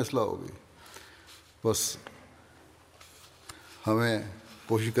تو کس طرح اصلاح ہوگی۔ بس ہمیں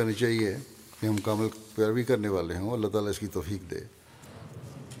کوشش کرنی چاہیے کہ ہم کامل پیروی کرنے والے ہوں، اللہ تعالیٰ اس کی توفیق دے۔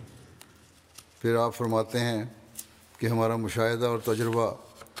 پھر آپ فرماتے ہیں کہ ہمارا مشاہدہ اور تجربہ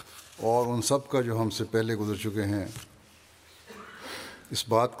اور ان سب کا جو ہم سے پہلے گزر چکے ہیں اس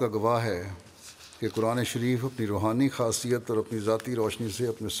بات کا گواہ ہے کہ قرآن شریف اپنی روحانی خاصیت اور اپنی ذاتی روشنی سے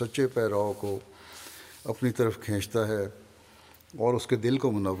اپنے سچے پیراؤں کو اپنی طرف کھینچتا ہے اور اس کے دل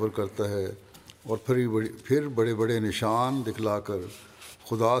کو منور کرتا ہے، اور پھر بڑے بڑے نشان دکھلا کر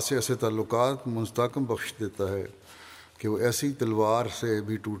خدا سے ایسے تعلقات مستحکم بخش دیتا ہے کہ وہ ایسی تلوار سے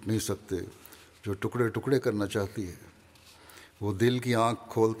بھی ٹوٹ نہیں سکتے جو ٹکڑے ٹکڑے کرنا چاہتی ہے۔ وہ دل کی آنکھ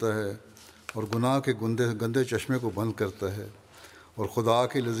کھولتا ہے اور گناہ کے گندے چشمے کو بند کرتا ہے، اور خدا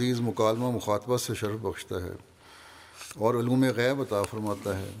کے لذیذ مکالمہ مخاطبت سے شرف بخشتا ہے، اور علوم غیب عطا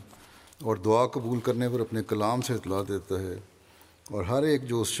فرماتا ہے، اور دعا قبول کرنے پر اپنے کلام سے اطلاع دیتا ہے، اور ہر ایک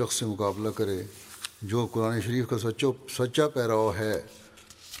جو اس شخص سے مقابلہ کرے جو قرآن شریف کا سچا پیرو ہے،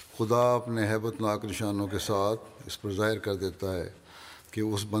 خدا اپنے ہیبت ناک نشانوں کے ساتھ اس پر ظاہر کر دیتا ہے کہ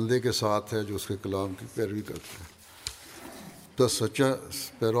اس بندے کے ساتھ ہے جو اس کے کلام کی پیروی کرتا ہے۔ تو سچا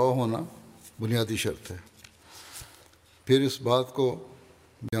پیرو ہونا بنیادی شرط ہے۔ پھر اس بات کو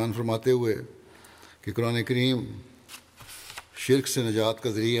بیان فرماتے ہوئے کہ قرآن کریم شرک سے نجات کا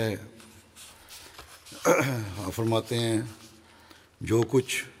ذریعہ ہے، آپ فرماتے ہیں جو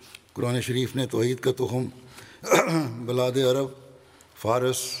کچھ قرآن شریف نے توحید کا تخم بلاد عرب،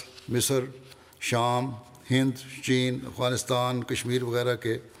 فارس، مصر، شام، ہند، چین، افغانستان، کشمیر وغیرہ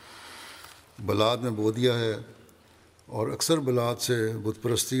کے بلاد میں بو دیا ہے، اور اکثر بلاد سے بت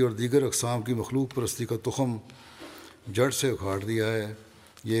پرستی اور دیگر اقسام کی مخلوق پرستی کا تخم جڑ سے اکھاڑ دیا ہے،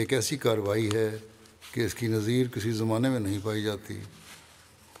 یہ ایک ایسی کارروائی ہے کہ اس کی نظیر کسی زمانے میں نہیں پائی جاتی۔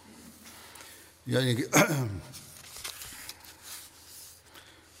 یعنی کہ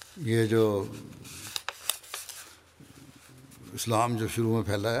یہ جو اسلام جو شروع میں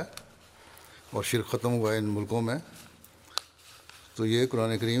پھیلا ہے اور شرک ختم ہوا ہے ان ملکوں میں، تو یہ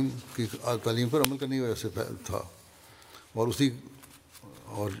قرآن کریم کی تعلیم پر عمل کرنے کی وجہ سے تھا، اور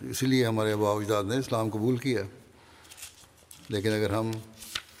اسی لیے ہمارے آباء و اجداد نے اسلام قبول کیا۔ لیکن اگر ہم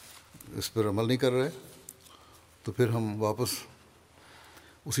اس پر عمل نہیں کر رہے تو پھر ہم واپس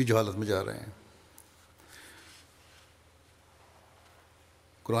اسی جہالت میں جا رہے ہیں۔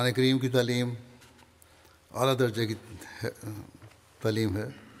 قرآن کریم کی تعلیم اعلیٰ درجے کی تعلیم ہے۔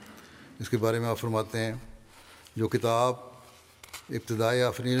 اس کے بارے میں آپ فرماتے ہیں جو کتاب ابتدائی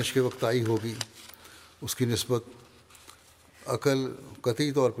آفرینش کے وقت آئی ہوگی اس کی نسبت عقل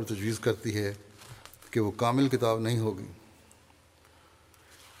قطعی طور پر تجویز کرتی ہے کہ وہ کامل کتاب نہیں ہوگی۔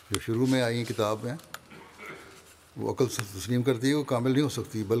 جو شروع میں آئی کتاب میں وہ عقل سے تسلیم کرتی ہے وہ کامل نہیں ہو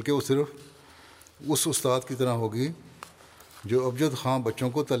سکتی، بلکہ وہ صرف اس استاد کی طرح ہوگی جو ابجد خاں بچوں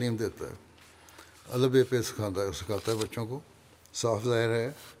کو تعلیم دیتا ہے، الب پہ سکھاتا ہے بچوں کو۔ صاف ظاہر ہے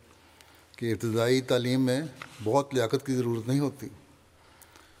کہ ابتدائی تعلیم میں بہت لیاقت کی ضرورت نہیں ہوتی۔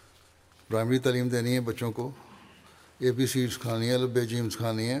 پرائمری تعلیم دینی ہے بچوں کو، ABC سکھانی ہے، الب جیم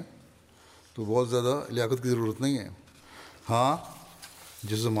سکھانی ہے، تو بہت زیادہ لیاقت کی ضرورت نہیں ہے۔ ہاں،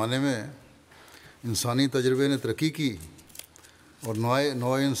 جس زمانے میں انسانی تجربے نے ترقی کی اور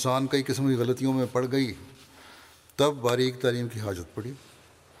نوع انسان کئی قسم کی غلطیوں میں پڑ گئی، تب باریک تعلیم کی حاجت پڑی،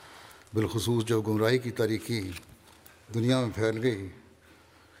 بالخصوص جب گمراہی کی تاریکی دنیا میں پھیل گئی،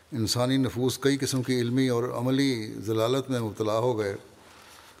 انسانی نفوس کئی قسم کی علمی اور عملی ضلالت میں مبتلا ہو گئے،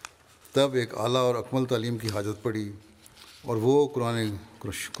 تب ایک اعلیٰ اور اکمل تعلیم کی حاجت پڑی، اور وہ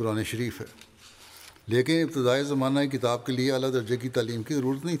قرآن شریف ہے۔ لیکن ابتدائی زمانہ کتاب کے لیے اعلیٰ درجے کی تعلیم کی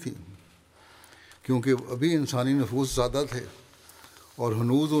ضرورت نہیں تھی، کیونکہ ابھی انسانی نفوس زیادہ تھے اور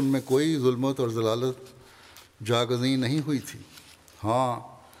ہنوز ان میں کوئی ظلمت اور ضلالت جاگزین نہیں ہوئی تھی۔ ہاں،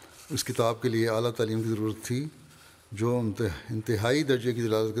 اس کتاب کے لیے اعلیٰ تعلیم کی ضرورت تھی جو انتہائی درجے کی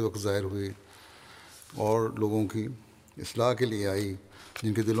ضلالت کے وقت ظاہر ہوئی اور لوگوں کی اصلاح کے لیے آئی،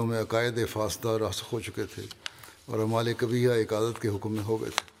 جن کے دلوں میں عقائد فاسدہ راسخ ہو چکے تھے اور اعمال کبیحہ ایک عادت کے حکم میں ہو گئے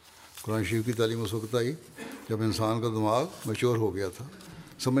تھے۔ قرآن شریف کی تعلیم اس وقت آئی جب انسان کا دماغ میچور ہو گیا تھا،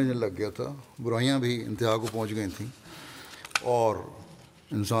 سمجھنے لگ گیا تھا، برائیاں بھی انتہا کو پہنچ گئی تھیں اور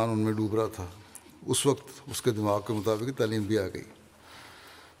انسان ان میں ڈوب رہا تھا۔ اس وقت اس کے دماغ کے مطابق تعلیم بھی آ گئی۔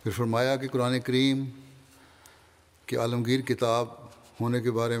 پھر فرمایا کہ قرآن کریم کی عالمگیر کتاب ہونے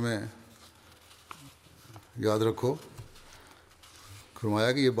کے بارے میں یاد رکھو،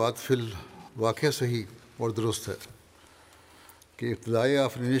 فرمایا کہ یہ بات فی الواقع صحیح اور درست ہے کہ ابتدائی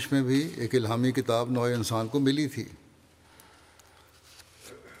آفرینش میں بھی ایک الہامی کتاب نوع انسان کو ملی تھی۔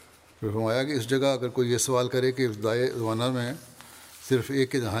 پھر فرمایا کہ اس جگہ اگر کوئی یہ سوال کرے کہ ابتدائی زمانہ میں صرف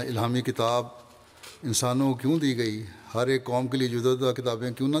ایک الہامی کتاب انسانوں کو کیوں دی گئی، ہر ایک قوم کے لیے جدا جدا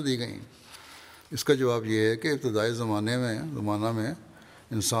کتابیں کیوں نہ دی گئیں، اس کا جواب یہ ہے کہ ابتدائی زمانہ میں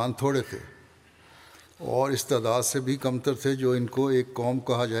انسان تھوڑے تھے اور اس تعداد سے بھی کمتر تھے جو ان کو ایک قوم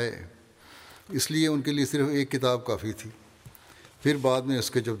کہا جائے، اس لیے ان کے لیے صرف ایک کتاب کافی تھی۔ پھر بعد میں اس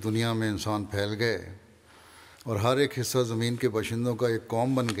کے جب دنیا میں انسان پھیل گئے اور ہر ایک حصہ زمین کے باشندوں کا ایک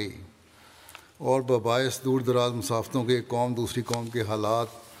قوم بن گئی اور بباعث دور دراز مسافتوں کے ایک قوم دوسری قوم کے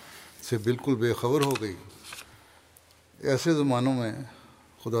حالات سے بالکل بے خبر ہو گئی، ایسے زمانوں میں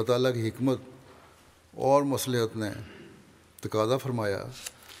خدا تعالیٰ کی حکمت اور مصلحت نے تقاضا فرمایا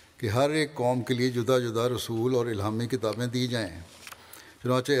کہ ہر ایک قوم کے لیے جدا جدا رسول اور الہامی کتابیں دی جائیں۔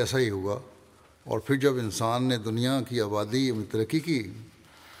 چنانچہ ایسا ہی ہوا اور پھر جب انسان نے دنیا کی آبادی میں ترقی کی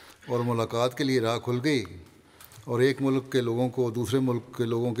اور ملاقات کے لیے راہ کھل گئی اور ایک ملک کے لوگوں کو دوسرے ملک کے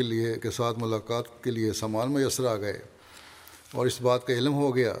لوگوں کے ساتھ ملاقات کے لیے سامان میسر آ گئے اور اس بات کا علم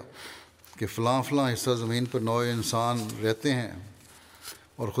ہو گیا کہ فلاں فلاں حصہ زمین پر نوع انسان رہتے ہیں،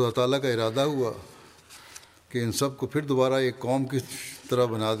 اور خدا تعالیٰ کا ارادہ ہوا کہ ان سب کو پھر دوبارہ ایک قوم کی طرح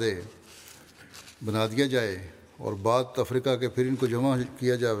بنا دیا جائے اور بعد افریقہ کے پھر ان کو جمع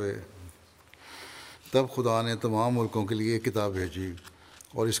کیا جاوے، تب خدا نے تمام ملکوں کے لیے ایک کتاب بھیجی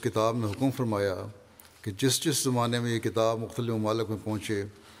اور اس کتاب میں حکم فرمایا کہ جس زمانے میں یہ کتاب مختلف ممالک میں پہنچے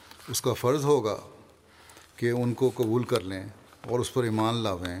اس کا فرض ہوگا کہ ان کو قبول کر لیں اور اس پر ایمان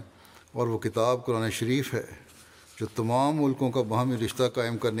لاویں، اور وہ کتاب قرآن شریف ہے جو تمام ملکوں کا باہمی رشتہ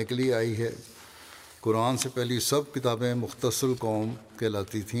قائم کرنے کے لیے آئی ہے۔ قرآن سے پہلی سب کتابیں مختص القوم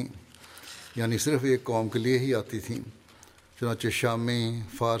کہلاتی تھیں، یعنی صرف ایک قوم کے لیے ہی آتی تھیں، چنانچہ شامی،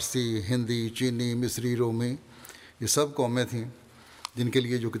 فارسی، ہندی، چینی، مصری، رومی یہ سب قومیں تھیں جن کے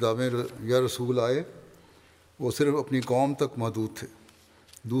لیے جو کتابیں یا رسول آئے وہ صرف اپنی قوم تک محدود تھے،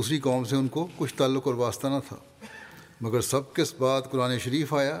 دوسری قوم سے ان کو کچھ تعلق اور واسطہ نہ تھا، مگر سب کے بعد قرآن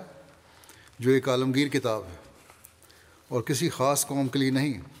شریف آیا جو ایک عالمگیر کتاب ہے اور کسی خاص قوم کے لیے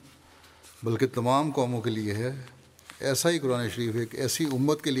نہیں بلکہ تمام قوموں کے لیے ہے۔ ایسا ہی قرآن شریف ایک ایسی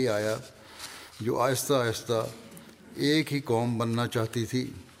امت کے لیے آیا جو آہستہ آہستہ ایک ہی قوم بننا چاہتی تھی۔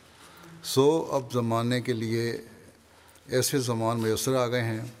 اب زمانے کے لیے ایسے زمان میسر آ گئے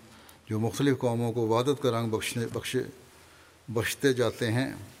ہیں جو مختلف قوموں کو وحدت کا رنگ بخشتے جاتے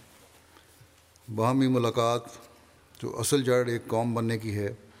ہیں۔ باہمی ملاقات جو اصل جڑ ایک قوم بننے کی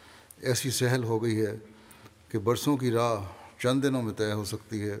ہے ایسی سہل ہو گئی ہے کہ برسوں کی راہ چند دنوں میں طے ہو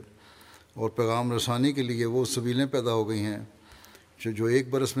سکتی ہے، اور پیغام رسانی کے لیے وہ سبیلیں پیدا ہو گئی ہیں جو ایک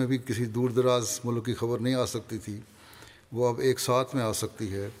برس میں بھی کسی دور دراز ملک کی خبر نہیں آ سکتی تھی، وہ اب ایک ساتھ میں آ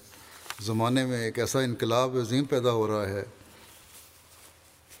سکتی ہے۔ زمانے میں ایک ایسا انقلاب عظیم پیدا ہو رہا ہے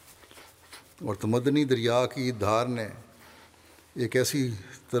اور تمدنی دریا کی دھار نے ایک ایسی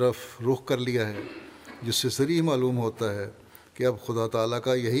طرف رخ کر لیا ہے جس سے صریح معلوم ہوتا ہے کہ اب خدا تعالیٰ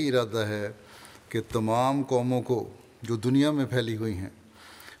کا یہی ارادہ ہے کہ تمام قوموں کو جو دنیا میں پھیلی ہوئی ہیں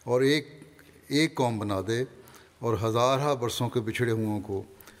اور ایک قوم بنا دے اور ہزارہ برسوں کے بچھڑے ہوئوں کو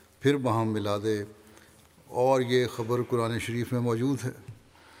پھر باہم ملا دے، اور یہ خبر قرآن شریف میں موجود ہے۔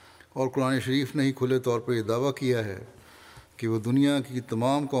 اور قرآن شریف نے ہی کھلے طور پر یہ دعویٰ کیا ہے کہ وہ دنیا کی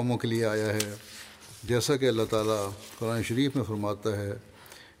تمام قوموں کے لیے آیا ہے، جیسا کہ اللہ تعالیٰ قرآن شریف میں فرماتا ہے،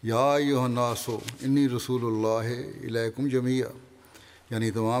 یا ایھا الناس انی رسول اللہ الیکم جمیعا،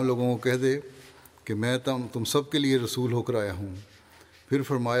 یعنی تمام لوگوں کو کہہ دے کہ میں تم سب کے لیے رسول ہو کر آیا ہوں۔ پھر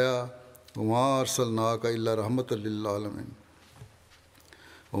فرمایا وما ارسلناک الا رحمۃ للعالمین،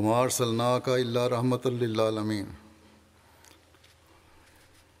 وما ارسلناک الا رحمۃ للعالمین،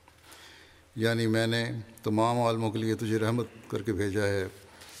 یعنی میں نے تمام عالموں کے لیے تجھے رحمت کر کے بھیجا ہے۔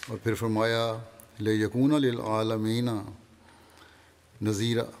 اور پھر فرمایا لیکون للعالمین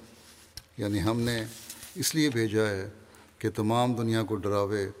نذیرا، یعنی ہم نے اس لیے بھیجا ہے کہ تمام دنیا کو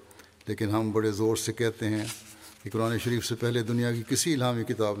ڈراوے، لیکن ہم بڑے زور سے کہتے ہیں کہ قرآن شریف سے پہلے دنیا کی کسی الہامی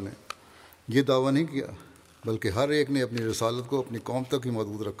کتاب نے یہ دعویٰ نہیں کیا، بلکہ ہر ایک نے اپنی رسالت کو اپنی قوم تک ہی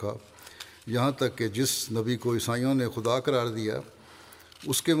محدود رکھا، یہاں تک کہ جس نبی کو عیسائیوں نے خدا قرار دیا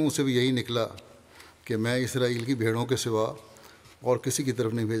اس کے منہ سے بھی یہی نکلا کہ میں اسرائیل کی بھیڑوں کے سوا اور کسی کی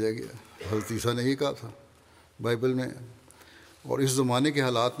طرف نہیں بھیجا گیا۔ حضرت عیسیٰ نے یہ کہا تھا بائبل میں، اور اس زمانے کے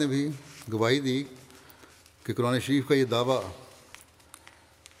حالات نے بھی گواہی دی کہ قرآن شریف کا یہ دعویٰ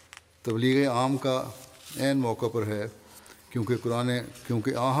تبلیغ عام کا عین موقع پر ہے، کیونکہ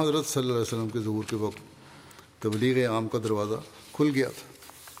حضرت صلی اللہ علیہ وسلم کے ظہور کے وقت تبلیغ عام کا دروازہ کھل گیا تھا۔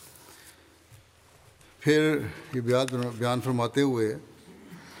 پھر یہ بیان فرماتے ہوئے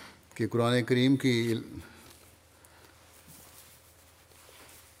کہ قرآن کریم کی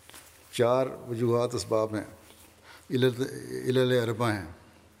 4 وجوہات اسباب ہیں، علل اربع ہیں۔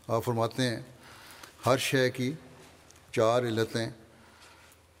 آپ فرماتے ہیں ہر شے کی 4 علتیں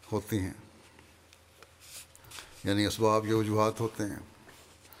ہوتی ہیں، یعنی اسباب یا وجوہات ہوتے ہیں،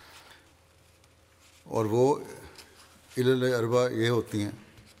 اور وہ علل اربع یہ ہوتی ہیں۔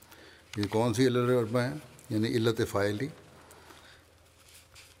 یہ کون سی علل اربع ہیں؟ یعنی علت فاعلی،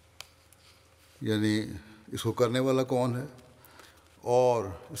 یعنی اس کو کرنے والا کون ہے، اور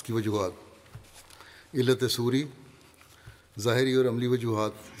اس کی وجوہات۔ علت صوری، ظاہری اور عملی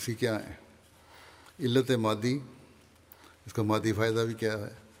وجوہات اس کی کیا ہیں۔ علت مادی، اس کا مادی فائدہ بھی کیا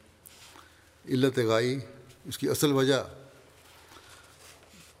ہے۔ علت غائی، اس کی اصل وجہ،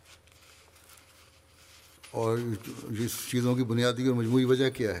 اور جس چیزوں کی بنیادی اور مجموعی وجہ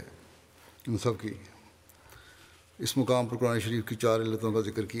کیا ہے، ان سب کی اس مقام پر قرآن شریف کی 4 علتوں کا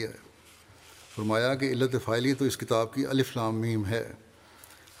ذکر کیا ہے۔ فرمایا کہ علت فاعلی تو اس کتاب کی الف لام میم ہے،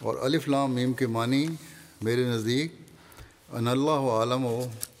 اور الف لام میم کے معنی میرے نزدیک ان اللہ عالم ہو،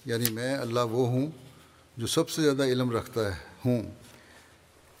 یعنی میں اللہ وہ ہوں جو سب سے زیادہ علم رکھتا ہوں،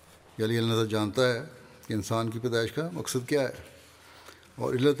 یعنی اللہ جانتا ہے کہ انسان کی پیدائش کا مقصد کیا ہے۔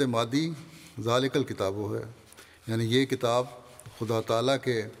 اور علت مادی ذالک الکتاب ہے، یعنی یہ کتاب خدا تعالیٰ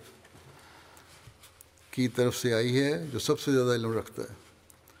کی طرف سے آئی ہے جو سب سے زیادہ علم رکھتا ہے،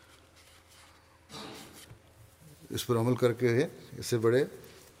 اس پر عمل کر کے اس سے بڑے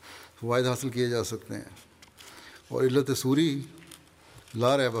فوائد حاصل کیے جا سکتے ہیں۔ اور علت سوری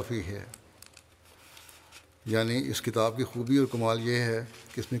لا ریب فیہ ہے، یعنی اس کتاب کی خوبی اور کمال یہ ہے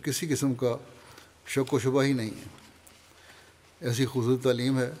کہ اس میں کسی قسم کا شک و شبہ ہی نہیں ہے، ایسی خصوصی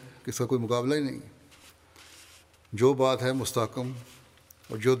تعلیم ہے کہ اس کا کوئی مقابلہ ہی نہیں، جو بات ہے مستحکم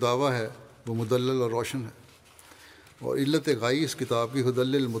اور جو دعویٰ ہے وہ مدلل اور روشن ہے۔ اور علت غائی اس کتاب کی ہدی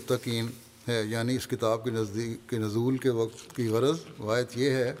للمتقین ہے، یعنی اس کتاب کے نزول کے وقت کی غرض غایت یہ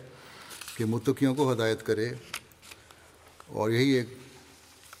ہے کہ متقیوں کو ہدایت کرے، اور یہی ایک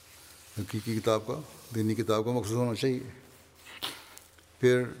حقیقی کتاب کا، دینی کتاب کا مقصد ہونا چاہیے۔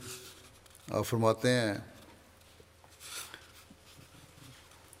 پھر آپ فرماتے ہیں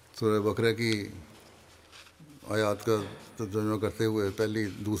سورہ بقرہ کی آیات کا ترجمہ کرتے ہوئے، پہلی،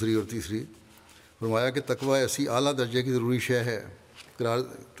 دوسری اور تیسری، فرمایا کہ تقویٰ ایسی اعلیٰ درجے کی ضروری شے ہے،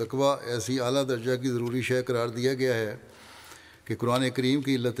 تقویٰ ایسی اعلیٰ درجہ کی ضروری شے قرار دیا گیا ہے کہ قرآن کریم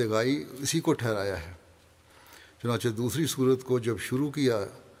کی علت غائی اسی کو ٹھہرایا ہے۔ چنانچہ دوسری صورت کو جب شروع کیا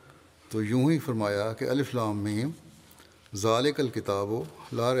تو یوں ہی فرمایا کہ الف لام میم ذالک الکتاب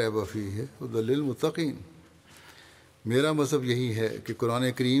لا ریب فیہ ھدی للمتقین۔ میرا مذہب یہی ہے کہ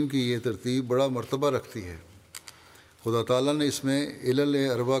قرآن کریم کی یہ ترتیب بڑا مرتبہ رکھتی ہے۔ خدا تعالیٰ نے اس میں علل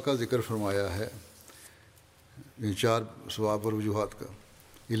اربع کا ذکر فرمایا ہے، ان 4 ثواب اور وجوہات کا،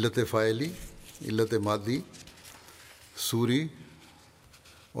 علت فاعلی، علت مادی، سوری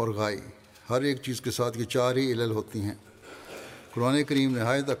اور غائی، ہر ایک چیز کے ساتھ یہ 4 ہی علل ہوتی ہیں۔ قرآن کریم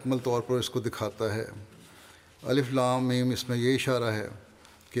نہایت اکمل طور پر اس کو دکھاتا ہے۔ الف لام میم اس میں یہ اشارہ ہے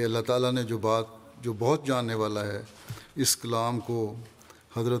کہ اللہ تعالیٰ نے جو بہت جاننے والا ہے، اس کلام کو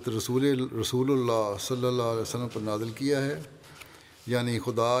حضرت رسول اللہ صلی اللہ علیہ وسلم پر نازل کیا ہے، یعنی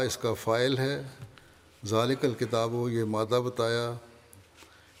خدا اس کا فاعل ہے۔ ذالک الکتاب یہ مادہ بتایا،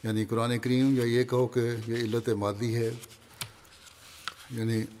 یعنی قرآن کریم، یا یہ کہو کہ یہ علت مادی ہے،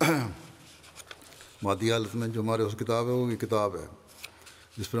 یعنی مادی حالت میں جو ہمارے اس کتاب ہے وہ یہ کتاب ہے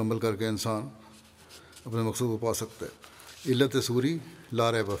جس پر عمل کر کے انسان اپنے مقصد کو پا سکتا ہے۔ علت سوری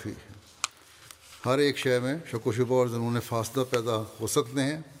لا ریب فیہ، ہر ایک شے میں شک و شبہ اور ظنون فاسدہ پیدا ہو سکتے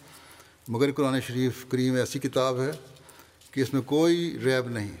ہیں، مگر قرآن شریف کریم ایسی کتاب ہے کہ اس میں کوئی ریب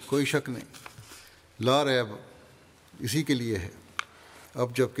نہیں، کوئی شک نہیں، لا ریب اسی کے لیے ہے۔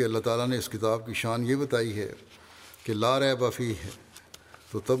 اب جب کہ اللہ تعالیٰ نے اس کتاب کی شان یہ بتائی ہے کہ لا ریب فیہ ہے،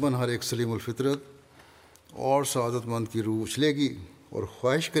 تو طبعاً ہر ایک سلیم الفطرت اور سعادت مند کی روح اچھلے گی اور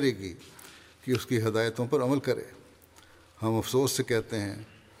خواہش کرے گی کہ اس کی ہدایتوں پر عمل کرے۔ ہم افسوس سے کہتے ہیں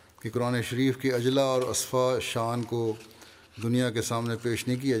کہ قرآن شریف کی اجلا اور اصفا شان کو دنیا کے سامنے پیش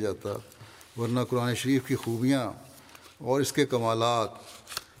نہیں کیا جاتا، ورنہ قرآن شریف کی خوبیاں اور اس کے کمالات،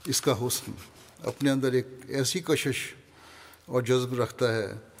 اس کا حسن اپنے اندر ایک ایسی کشش اور جذب رکھتا ہے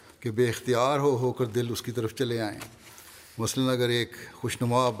کہ بے اختیار ہو کر دل اس کی طرف چلے آئیں۔ مثلاً اگر ایک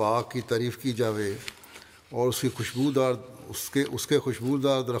خوشنما باغ کی تعریف کی جاوے اور اس کے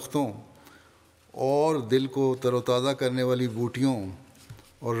خوشبودار درختوں اور دل کو تر و تازہ کرنے والی بوٹیوں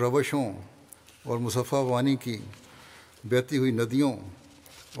اور روشوں اور مصفہ وانی کی بہتی ہوئی ندیوں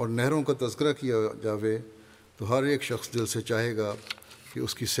اور نہروں کا تذکرہ کیا جاوے، تو ہر ایک شخص دل سے چاہے گا کہ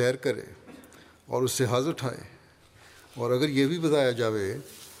اس کی سیر کرے اور اس سے حظ اٹھائے۔ اور اگر یہ بھی بتایا جاوے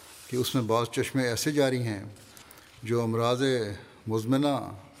کہ اس میں بعض چشمے ایسے جاری ہیں جو امراض مزمنہ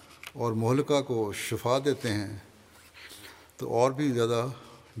اور مہلکہ کو شفا دیتے ہیں، تو اور بھی زیادہ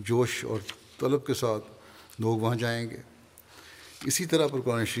جوش اور طلب کے ساتھ لوگ وہاں جائیں گے۔ اسی طرح پر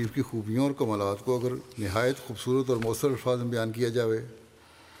قرآن شریف کی خوبیوں اور کمالات کو اگر نہایت خوبصورت اور مؤثر الفاظ میں بیان کیا جاوے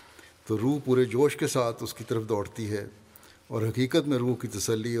تو روح پورے جوش کے ساتھ اس کی طرف دوڑتی ہے، اور حقیقت میں روح کی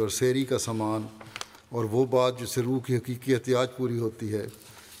تسلی اور سیری کا سامان اور وہ بات جس سے روح کی حقیقی احتیاج پوری ہوتی ہے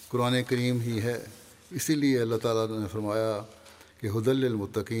قرآن کریم ہی ہے۔ اسی لیے اللہ تعالیٰ نے فرمایا کہ ھدی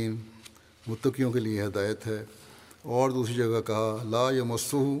للمتقین، متقیوں کے لیے ہدایت ہے، اور دوسری جگہ کہا لا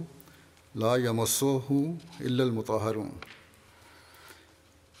یمسہ الا المطہرون،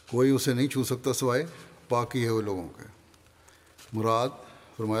 کوئی اسے نہیں چھو سکتا سوائے پاک کیے ہوئے لوگوں کے۔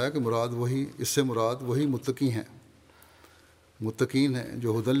 فرمایا کہ اس سے مراد وہی متقین ہیں جو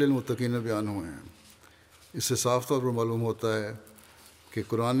ھدی للمتقین میں بیان ہوئے ہیں۔ اس سے صاف طور پر معلوم ہوتا ہے کہ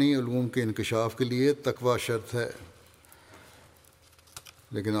قرآنی علوم کے انکشاف کے لیے تقویٰ شرط ہے،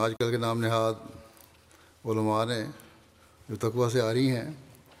 لیکن آج کل کے نام نہاد علماء نے جو تقویٰ سے آ رہی ہیں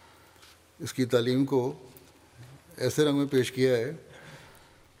اس کی تعلیم کو ایسے رنگ میں پیش کیا ہے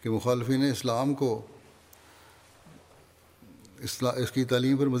کہ مخالفین اسلام کو اس کی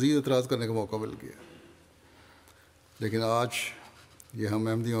تعلیم پر مزید اعتراض کرنے کا موقع مل گیا۔ لیکن آج یہ ہم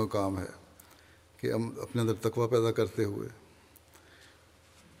احمدیوں کا کام ہے کہ ہم اپنے اندر تقویٰ پیدا کرتے ہوئے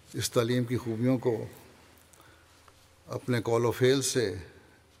اس تعلیم کی خوبیوں کو اپنے قول و فعل سے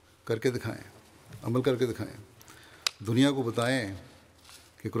کر کے دکھائیں، عمل کر کے دکھائیں، دنیا کو بتائیں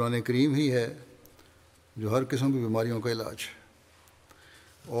کہ قرآن کریم ہی ہے جو ہر قسم کی بیماریوں کا علاج ہے،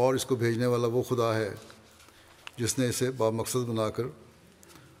 اور اس کو بھیجنے والا وہ خدا ہے جس نے اسے بامقصد بنا کر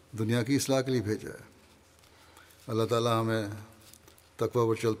دنیا کی اصلاح کے لیے بھیجا ہے۔ اللہ تعالیٰ ہمیں تقویٰ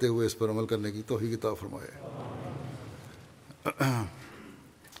پر چلتے ہوئے اس پر عمل کرنے کی توفیق عطا فرمائے۔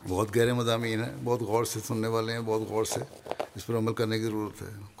 بہت گہرے مضامین ہیں، بہت غور سے سننے والے ہیں، بہت غور سے اس پر عمل کرنے کی ضرورت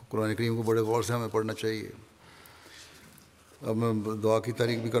ہے۔ قرآن کریم کو بڑے غور سے ہمیں پڑھنا چاہیے۔ اب میں دعا کی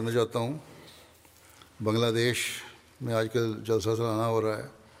تعریف بھی کرنا چاہتا ہوں۔ بنگلہ دیش میں آج کل جلسہ سالانہ ہو رہا ہے،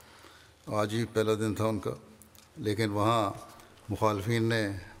 آج ہی پہلا دن تھا ان کا، لیکن وہاں مخالفین نے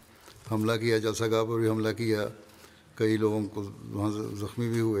حملہ کیا، جلسہ گاہ پر بھی حملہ کیا، کئی لوگوں کو وہاں زخمی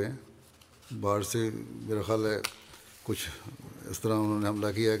بھی ہوئے ہیں۔ باہر سے میرا خیال ہے کچھ اس طرح انہوں نے حملہ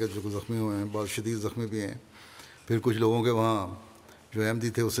کیا کہ جو زخمی ہوئے ہیں، بہت شدید زخمی بھی ہیں۔ پھر کچھ لوگوں کے وہاں جو احمدی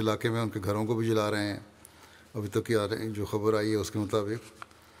تھے اس علاقے میں ان کے گھروں کو بھی جلا رہے ہیں، ابھی تک کی جو خبر آئی ہے اس کے مطابق،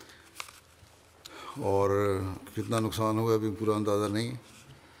 اور کتنا نقصان ہوا ابھی پورا اندازہ نہیں۔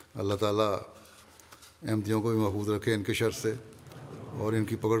 اللہ تعالیٰ احمدیوں کو بھی محفوظ رکھے ان کے شر سے، اور ان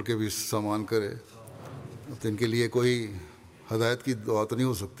کی پکڑ کے بھی سامان کرے۔ تو ان کے لیے کوئی ہدایت کی دعا تو نہیں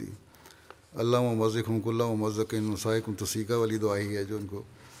ہو سکتی۔ اللہ ممزقہم کلہ ممزق نسائکم تصیقہ والی دعا ہی ہے جو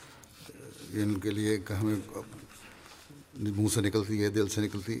ان کے لیے ہمیں منہ سے نکلتی ہے، دل سے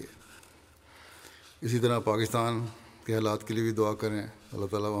نکلتی ہے۔ اسی طرح پاکستان کے حالات کے لیے بھی دعا کریں، اللہ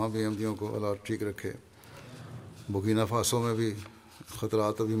تعالیٰ وہاں بھی احمدیوں کو حالات ٹھیک رکھے۔ بورکینا فاسو میں بھی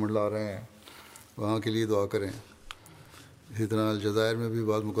خطرات ابھی منڈلا رہے ہیں، وہاں کے لیے دعا کریں۔ اسی طرح الجزائر میں بھی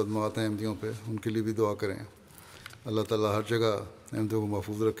بعض مقدمات ہیں احمدیوں پہ، ان کے لیے بھی دعا کریں۔ اللہ تعالیٰ ہر جگہ احمدیوں کو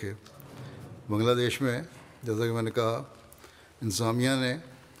محفوظ رکھے۔ بنگلہ دیش میں جیسا کہ میں نے کہا، انتظامیہ نے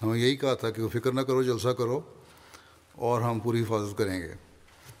ہمیں یہی کہا تھا کہ وہ فکر نہ کرو، جلسہ کرو اور ہم پوری حفاظت کریں گے،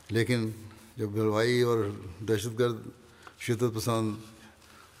 لیکن جب بلوائی اور دہشت گرد شدت پسند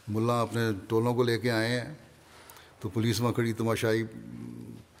ملا اپنے ٹولوں کو لے کے آئے ہیں تو پولیس وہاں کھڑی تماشائی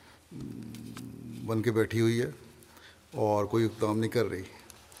بن کے بیٹھی ہوئی ہے اور کوئی اقدام نہیں کر رہی۔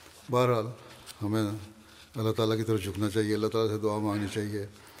 بہرحال ہمیں اللہ تعالیٰ کی طرف جھکنا چاہیے، اللہ تعالیٰ سے دعا مانگنی چاہیے،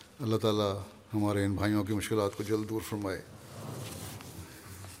 اللہ تعالیٰ ہمارے ان بھائیوں کی مشکلات کو جلد دور فرمائے۔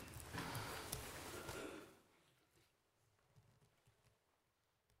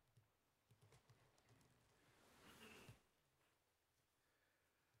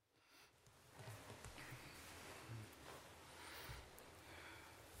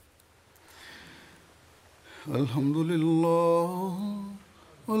 الحمد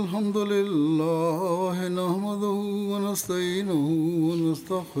لله نحمده ونستعينه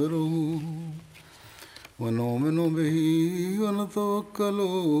ونستغفره ونؤمن به ونتوكل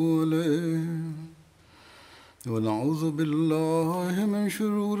عليه ونعوذ بالله من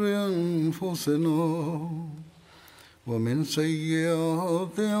شرور أنفسنا ومن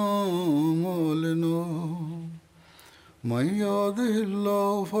سيئات أعمالنا من يهده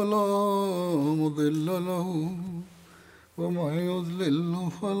الله فلا مضل له ومن يضلل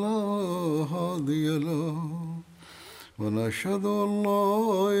فلا هادي له ونشهد أن لا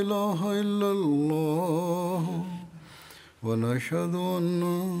إله إلا الله ونشهد أن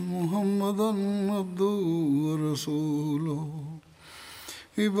محمدا عبده ورسوله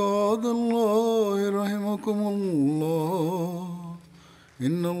عباد الله رحمكم الله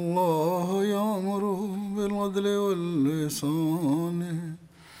إن الله يأمر بالعدل والإحسان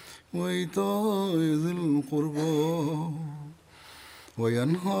وإيتاء ذي القربى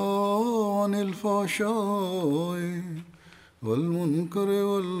وينهى عن الفحشاء والمنكر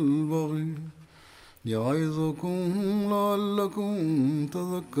والبغي يعظكم لعلكم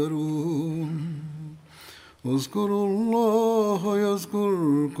تذكرون اذكروا الله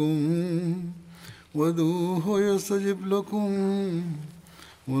يذكركم وادعوه يستجب لكم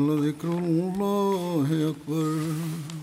ولذكر الله أكبر